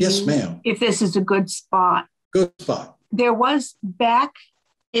questions Yes, ma'am. If this is a good spot. Good spot. There was, back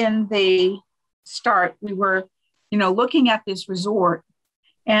in the start, we were, looking at this resort,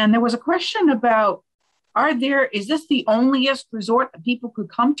 and there was a question about, is this the onlyest resort that people could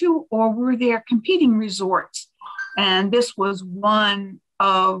come to, or were there competing resorts? And this was one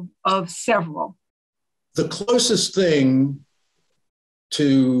of several. The closest thing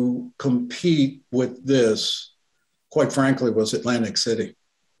to compete with this, quite frankly, was Atlantic City.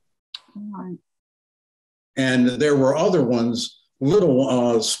 Right. And there were other ones,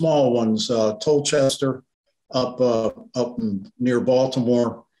 little small ones, Tolchester up near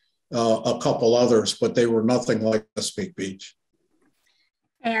Baltimore, a couple others, but they were nothing like Chesapeake Beach.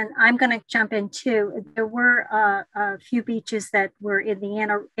 And I'm going to jump in too. There were a few beaches that were in the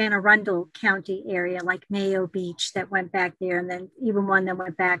Anne Arundel County area, like Mayo Beach, that went back there, and then even one that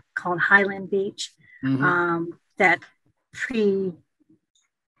went back called Highland Beach, that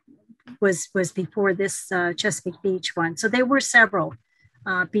was before this Chesapeake Beach one. So there were several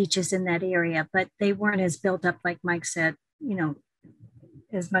beaches in that area, but they weren't as built up, like Mike said,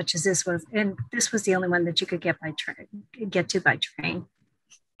 as much as this was. And this was the only one that you could get to by train.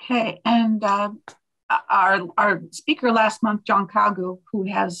 Okay, and our speaker last month, John Kagu, who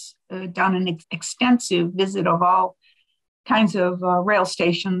has done an extensive visit of all kinds of rail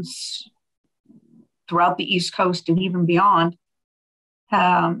stations throughout the East Coast and even beyond,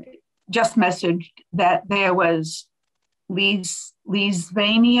 just messaged that there was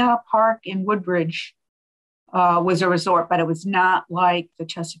Leesvania Park in Woodbridge was a resort, but it was not like the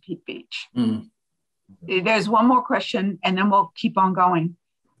Chesapeake Beach. Mm. There's one more question, and then we'll keep on going.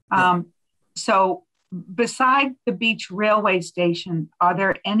 So beside the beach railway station, are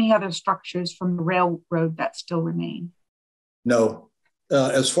there any other structures from the railroad that still remain? No.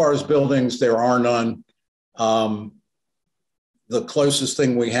 As far as buildings, there are none. The closest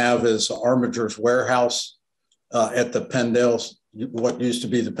thing we have is Armiger's Warehouse at the Pendale, what used to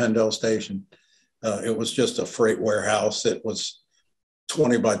be the Pendale station. It was just a freight warehouse. It was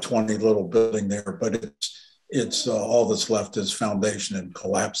 20 by 20 little building there, but it's all that's left is foundation and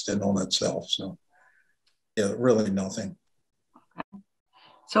collapsed in on itself. So yeah, really nothing. Okay.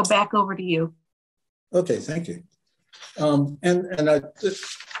 So back over to you. Okay, thank you. And I,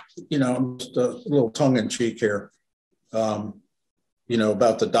 I'm just a little tongue in cheek here,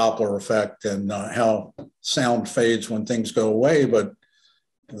 about the Doppler effect and how sound fades when things go away, but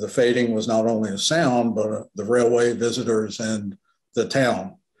the fading was not only a sound, but the railway, visitors, and the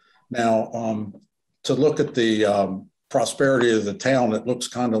town. Now, to look at the prosperity of the town, it looks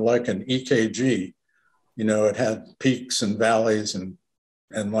kind of like an EKG. It had peaks and valleys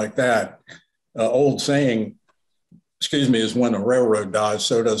and like that. Old saying, is when a railroad dies,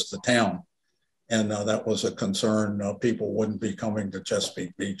 so does the town. And that was a concern. People wouldn't be coming to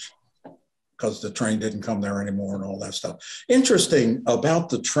Chesapeake Beach because the train didn't come there anymore and all that stuff. Interesting about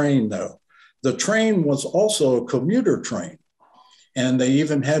the train, though, the train was also a commuter train. And they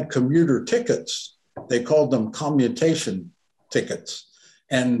even had commuter tickets they called them commutation tickets.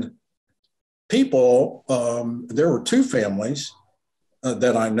 And people, there were two families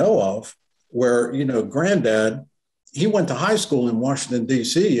that I know of where, you know, granddad, he went to high school in Washington,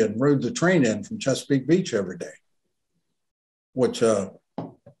 D.C. and rode the train in from Chesapeake Beach every day, which that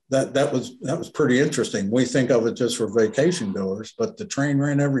was pretty interesting. We think of it just for vacation goers, but the train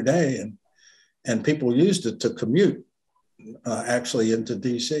ran every day, and people used it to commute actually into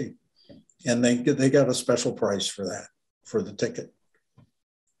D.C. And they got a special price for that, for the ticket.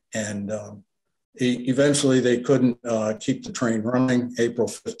 And eventually they couldn't keep the train running. April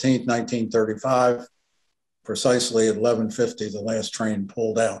 15th, 1935, precisely at 11:50, the last train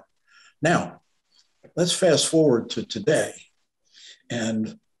pulled out. Now, let's fast forward to today.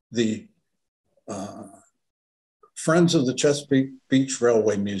 And the Friends of the Chesapeake Beach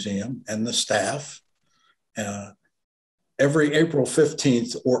Railway Museum and the staff, every April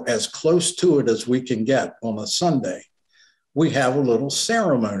 15th, or as close to it as we can get on a Sunday, we have a little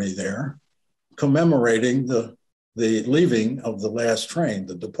ceremony there commemorating the leaving of the last train,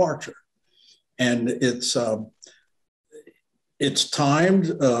 the departure. And it's timed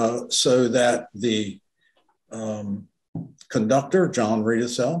so that the conductor, John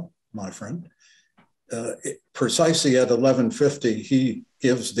Riedesel, my friend, precisely at 11:50, he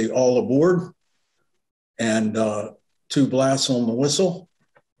gives the all aboard and 2 blasts on the whistle.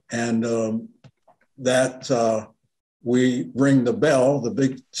 And we ring the bell, the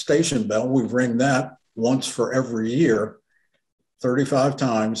big station bell, we ring that once for every year, 35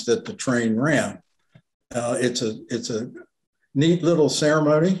 times that the train ran. It's a neat little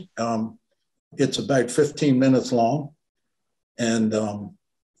ceremony. It's about 15 minutes long, and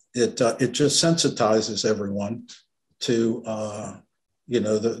it just sensitizes everyone to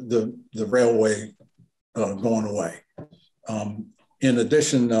the railway going away. In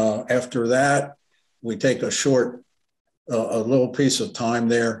addition, after that, we take a little piece of time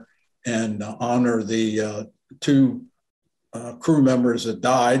there and honor the 2 crew members that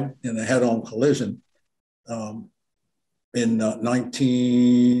died in a head-on collision in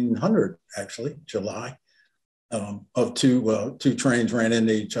 1900, actually, July, of two trains ran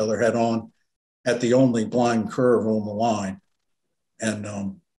into each other head-on at the only blind curve on the line.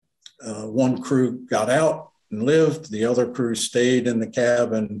 And one crew got out and lived, the other crew stayed in the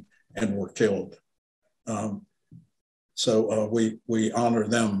cab and were killed. So we honor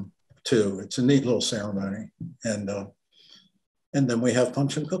them too. It's a neat little ceremony. And then we have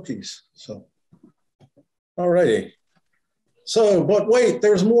punch and cookies. So, all righty. So, but wait,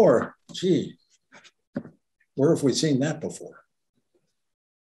 there's more. Gee, where have we seen that before?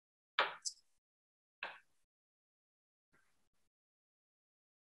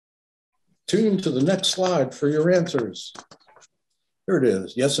 Tune to the next slide for your answers. Here it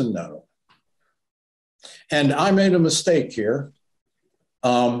is, yes and no. And I made a mistake here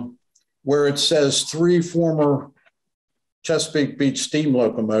where it says 3 former Chesapeake Beach steam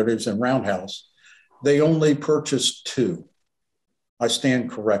locomotives and roundhouse. They only purchased 2. I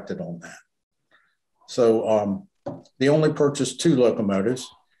stand corrected on that. So they only purchased 2 locomotives,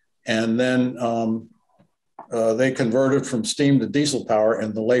 and then they converted from steam to diesel power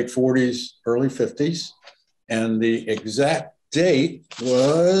in the late 40s, early 50s. And the exact date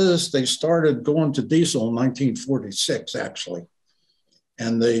was they started going to diesel in 1946, actually.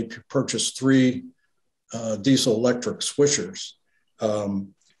 And they purchased 3 diesel electric swishers.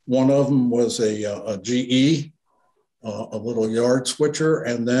 One of them was a GE, a little yard switcher,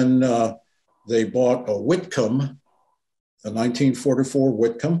 and then they bought a Whitcomb, a 1944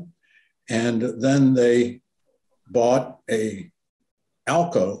 Whitcomb, and then they bought an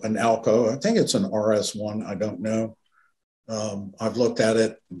Alco, I think it's an RS1, I don't know. I've looked at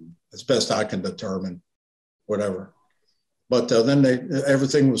it as best I can determine, whatever. But then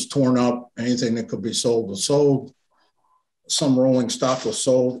everything was torn up, anything that could be sold was sold. Some rolling stock was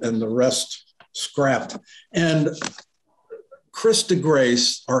sold and the rest scrapped. And Chris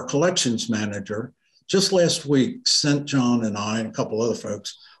DeGrace, our collections manager, just last week sent John and I and a couple other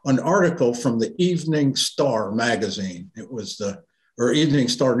folks an article from the Evening Star magazine. It was or Evening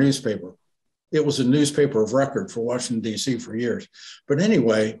Star newspaper. It was a newspaper of record for Washington, D.C. for years. But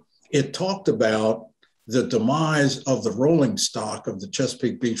anyway, it talked about the demise of the rolling stock of the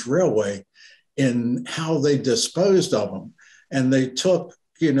Chesapeake Beach Railway in how they disposed of them. And they took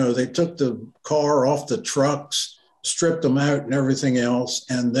the car off the trucks, stripped them out and everything else,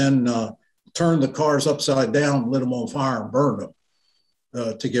 and then turned the cars upside down, lit them on fire and burned them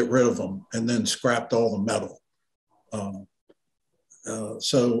to get rid of them, and then scrapped all the metal.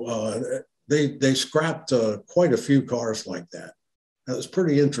 They scrapped quite a few cars like that. It was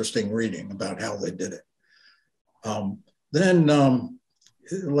pretty interesting reading about how they did it.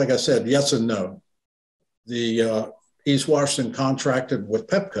 Like I said, yes and no. The East Washington contracted with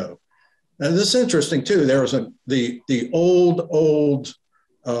Pepco. And this is interesting too. There was the old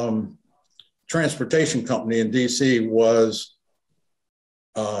transportation company in DC was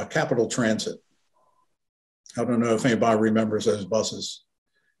Capital Transit. I don't know if anybody remembers those buses,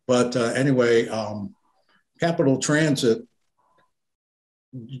 but anyway, Capital Transit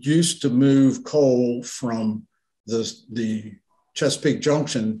used to move coal from the Chesapeake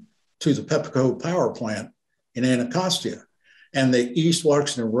Junction to the Pepco power plant in Anacostia. And the East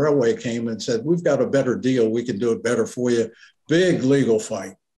Washington Railway came and said, we've got a better deal. We can do it better for you. Big legal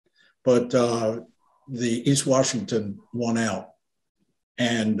fight. But the East Washington won out.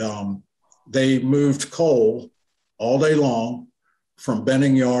 And they moved coal all day long from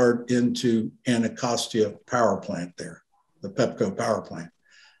Benning Yard into Anacostia power plant there, the Pepco power plant.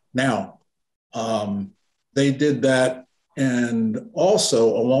 Now, they did that, and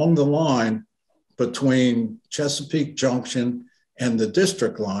also along the line between Chesapeake Junction and the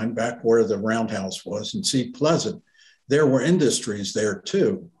district line, back where the roundhouse was in Seat Pleasant, there were industries there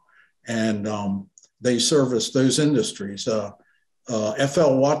too. And they serviced those industries.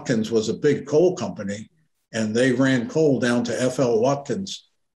 F.L. Watkins was a big coal company, and they ran coal down to F.L. Watkins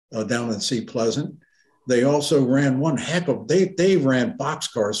down in Seat Pleasant. They also ran they ran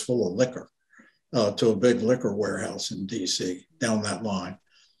boxcars full of liquor to a big liquor warehouse in DC down that line.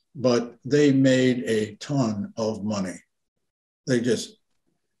 But they made a ton of money. They just,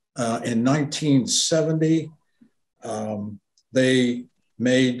 in 1970, they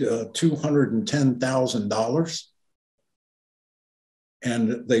made $210,000,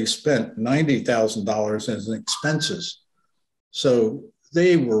 and they spent $90,000 as expenses. So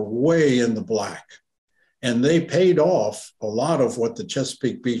they were way in the black, and they paid off a lot of what the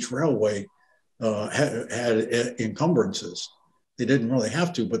Chesapeake Beach Railway had encumbrances. They didn't really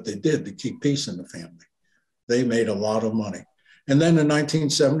have to, but they did to keep peace in the family. They made a lot of money. And then in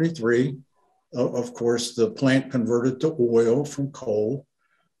 1973, of course, the plant converted to oil from coal,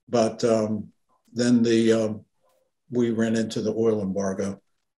 but then we ran into the oil embargo,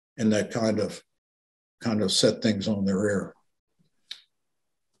 and that kind of set things on their ear.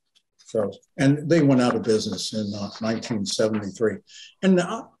 So, and they went out of business in 1973. And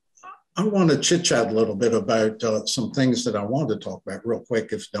I want to chit chat a little bit about some things that I wanted to talk about real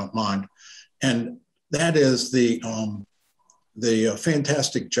quick, if you don't mind. And that is the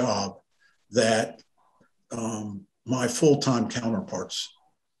fantastic job that my full-time counterparts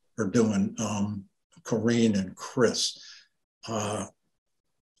are doing, Corrine and Chris.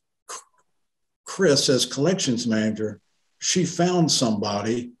 Chris, as collections manager, she found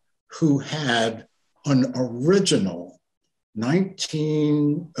somebody who had an original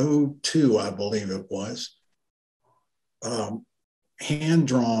 1902, I believe it was,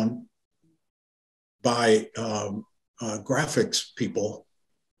 hand-drawn by graphics people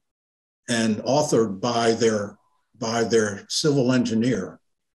and authored by their civil engineer,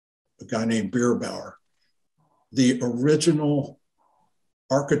 a guy named Bierbauer. The original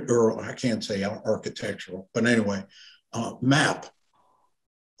I can't say architectural, but anyway, map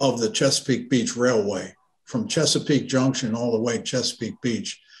of the Chesapeake Beach Railway from Chesapeake Junction all the way to Chesapeake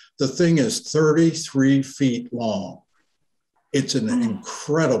Beach. The thing is 33 feet long. It's an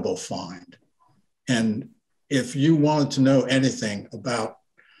incredible find. And if you wanted to know anything about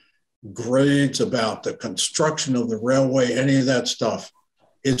grades, about the construction of the railway, any of that stuff,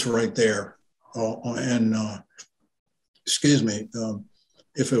 it's right there.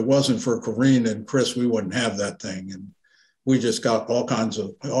 If it wasn't for Corrine and Chris, we wouldn't have that thing. And we just got all kinds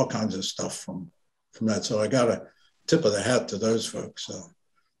of stuff from that. So I got a tip of the hat to those folks.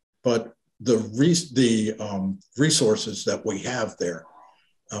 But the resources that we have there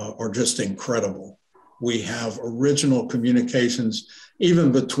are just incredible. We have original communications,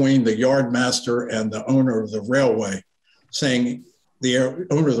 even between the yardmaster and the owner of the railway, saying, the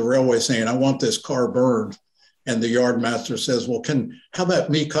owner of the railway saying, I want this car burned. And the yardmaster says, well, how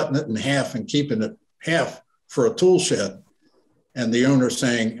about me cutting it in half and keeping it half for a tool shed? And the owner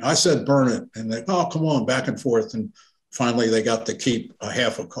saying, I said burn it. And they, oh, come on, back and forth. And finally, they got to keep a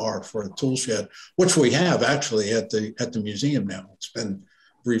half a car for a tool shed, which we have actually at the museum now. It's been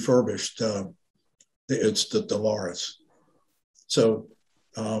refurbished. It's the Dolores. So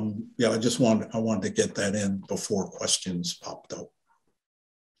yeah, I wanted to get that in before questions popped up.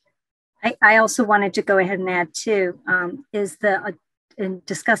 I also wanted to go ahead and add too, is in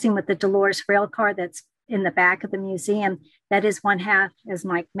discussing with the Dolores rail car that's in the back of the museum, that is one half, as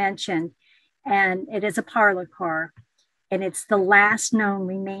Mike mentioned, and it is a parlor car. And it's the last known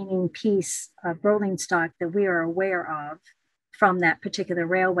remaining piece of rolling stock that we are aware of from that particular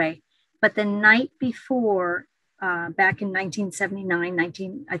railway. But the night before, back in 1979, I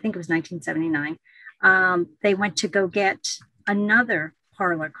think it was 1979, they went to go get another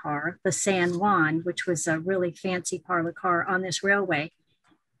parlor car, the San Juan, which was a really fancy parlor car on this railway.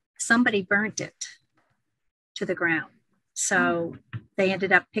 Somebody burnt it to the ground. So they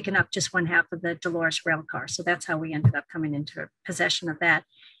ended up picking up just one half of the Dolores rail car. So that's how we ended up coming into possession of that.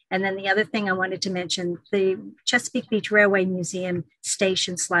 And then the other thing I wanted to mention, the Chesapeake Beach Railway Museum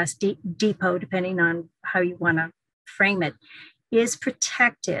station / depot, depending on how you want to frame it, is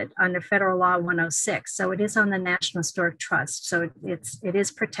protected under Federal Law 106. So it is on the National Historic Trust. So it is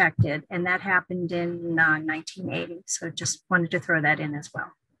protected. And that happened in 1980. So just wanted to throw that in as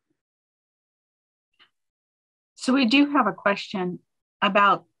well. So we do have a question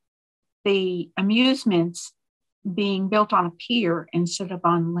about the amusements being built on a pier instead of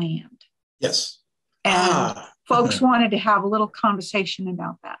on land. Yes. And folks wanted to have a little conversation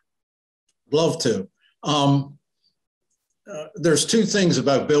about that. Love to. There's two things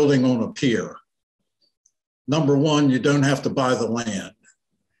about building on a pier. Number one, you don't have to buy the land.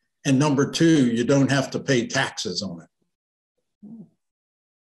 And number two, you don't have to pay taxes on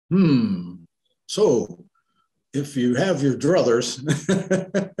it. So if you have your druthers,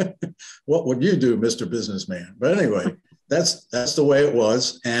 what would you do, Mr. Businessman? But anyway, that's the way it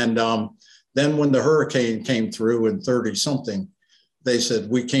was. And then when the hurricane came through in 30-something, they said,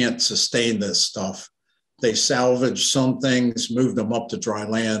 we can't sustain this stuff. They salvaged some things, moved them up to dry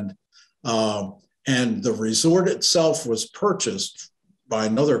land. And the resort itself was purchased by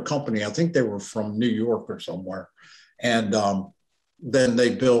another company. I think they were from New York or somewhere. And then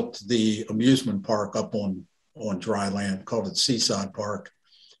they built the amusement park up on dry land, called it Seaside Park.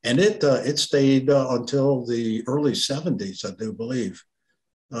 And it stayed until the early 70s, I do believe.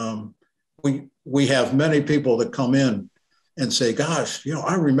 We have many people that come in and say, gosh,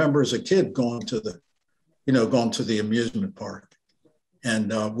 I remember as a kid going to the amusement park.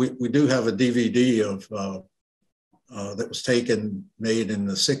 And we do have a DVD of that was made in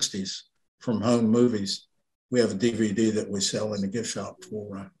the 60s from Home Movies. We have a DVD that we sell in the gift shop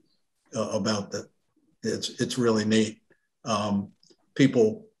for about that. It's really neat.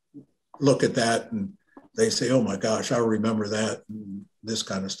 People look at that and they say, oh my gosh, I remember that, and this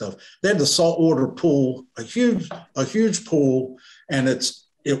kind of stuff. They had the saltwater pool, a huge pool, and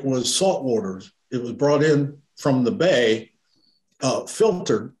it was saltwater. It was brought in from the bay,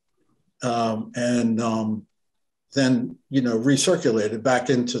 filtered, and then recirculated back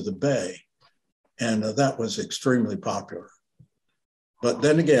into the bay, and that was extremely popular. But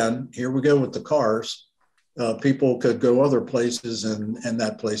then again, here we go with the cars. People could go other places, and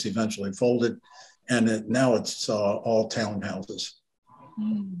that place eventually folded, and now it's all townhouses.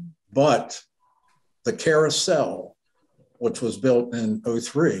 But the carousel, which was built in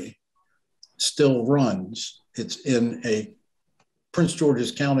 2003, still runs. It's in a Prince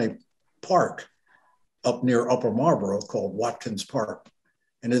George's County park up near Upper Marlboro called Watkins Park.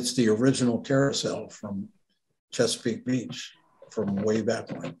 And it's the original carousel from Chesapeake Beach from way back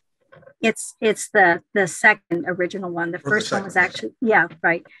when. It's the second original one. The first one was actually, yeah,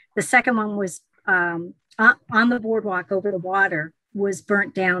 right. The second one was on the boardwalk over the water, was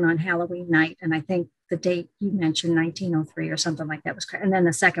burnt down on Halloween night. And I think the date you mentioned, 1903 or something like that was correct. And then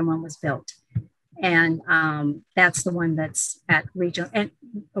the second one was built. And that's the one that's at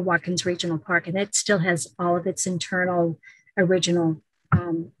Watkins Regional Park. And it still has all of its internal original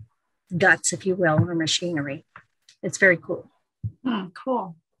guts, if you will, or machinery. It's very cool.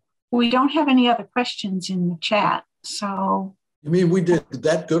 Cool. We don't have any other questions in the chat. So you mean we did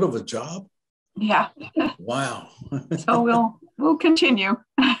that good of a job? Yeah. Wow. So we'll continue.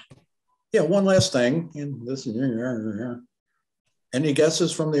 Yeah, one last thing. And this is any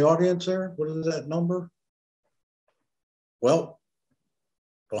guesses from the audience there? What is that number? Well,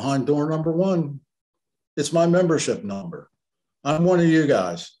 behind door number one, it's my membership number. I'm one of you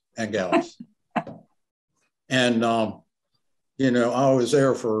guys and gals. And I was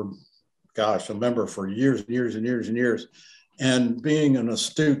there for, a member for years and years and years and years. And being an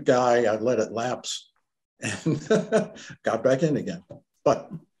astute guy, I let it lapse and got back in again.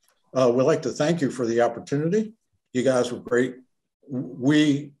 But we'd like to thank you for the opportunity. You guys were great.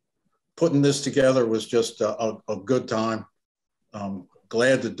 We putting this together was just a good time.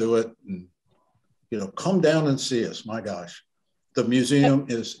 Glad to do it. And, come down and see us. My gosh, the museum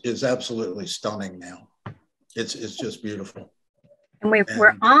is absolutely stunning now. It's just beautiful. And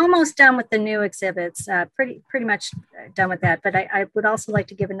we're almost done with the new exhibits, pretty much done with that. But I would also like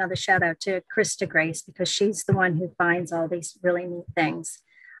to give another shout out to Krista Grace, because she's the one who finds all these really neat things.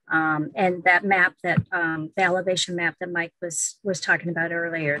 And that map, the elevation map that Mike was talking about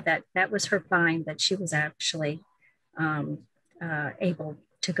earlier, that was her find that she was actually able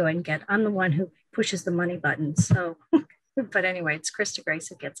to go and get. I'm the one who pushes the money button. So, but anyway, it's Krista Grace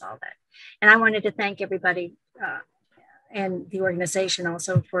who gets all that. And I wanted to thank everybody and the organization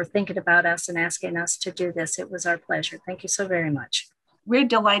also for thinking about us and asking us to do this. It was our pleasure. Thank you so very much. We're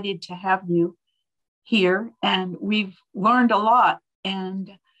delighted to have you here, and we've learned a lot.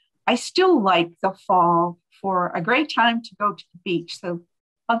 And I still like the fall for a great time to go to the beach. So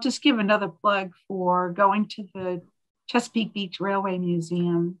I'll just give another plug for going to the Chesapeake Beach Railway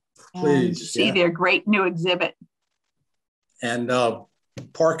Museum and see their great new exhibit. And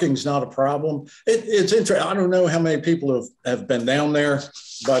parking's not a problem. It's interesting. I don't know how many people have been down there,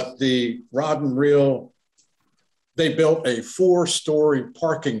 but the Rod and Reel, they built a 4-story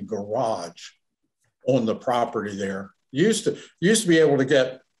parking garage on the property there. Used to be able to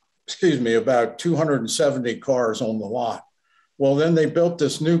get, about 270 cars on the lot. Well, then they built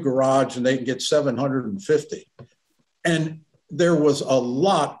this new garage and they can get 750. And there was a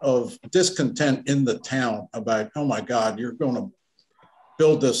lot of discontent in the town about, oh my God, you're going to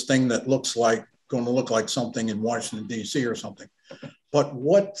build this thing that going to look like something in Washington, D.C. or something. But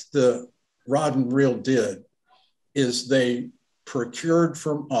what the Rod and Reel did is they procured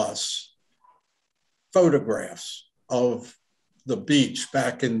from us photographs of the beach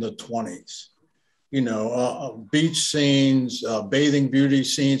back in the 20s, beach scenes, bathing beauty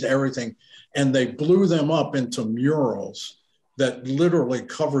scenes, everything. And they blew them up into murals that literally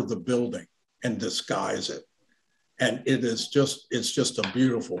cover the building and disguise it. And it's just a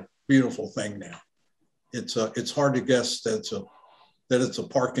beautiful, beautiful thing now. It's hard to guess that it's a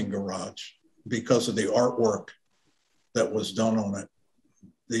parking garage because of the artwork that was done on it.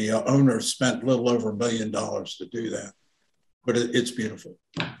 The owner spent a little over $1 million to do that, but it's beautiful.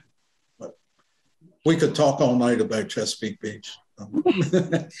 But we could talk all night about Chesapeake Beach.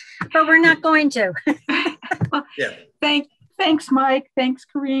 But we're not going to. Yeah. Thanks, Mike. Thanks,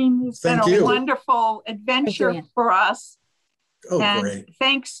 Corrine. It's been a wonderful adventure for us. Oh, and great.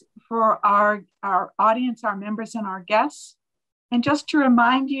 Thanks for our audience, our members, and our guests. And just to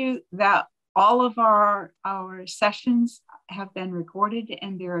remind you that all of our sessions have been recorded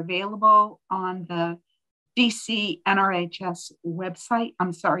and they're available on the DCNRHS website.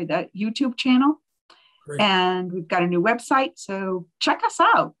 The YouTube channel. Great. And we've got a new website, so check us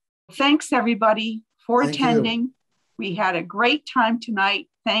out. Thanks, everybody, for attending. We had a great time tonight.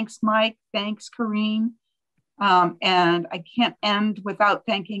 Thanks, Mike. Thanks, Corrine. And I can't end without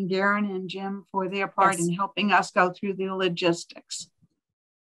thanking Darren and Jim for their part in helping us go through the logistics.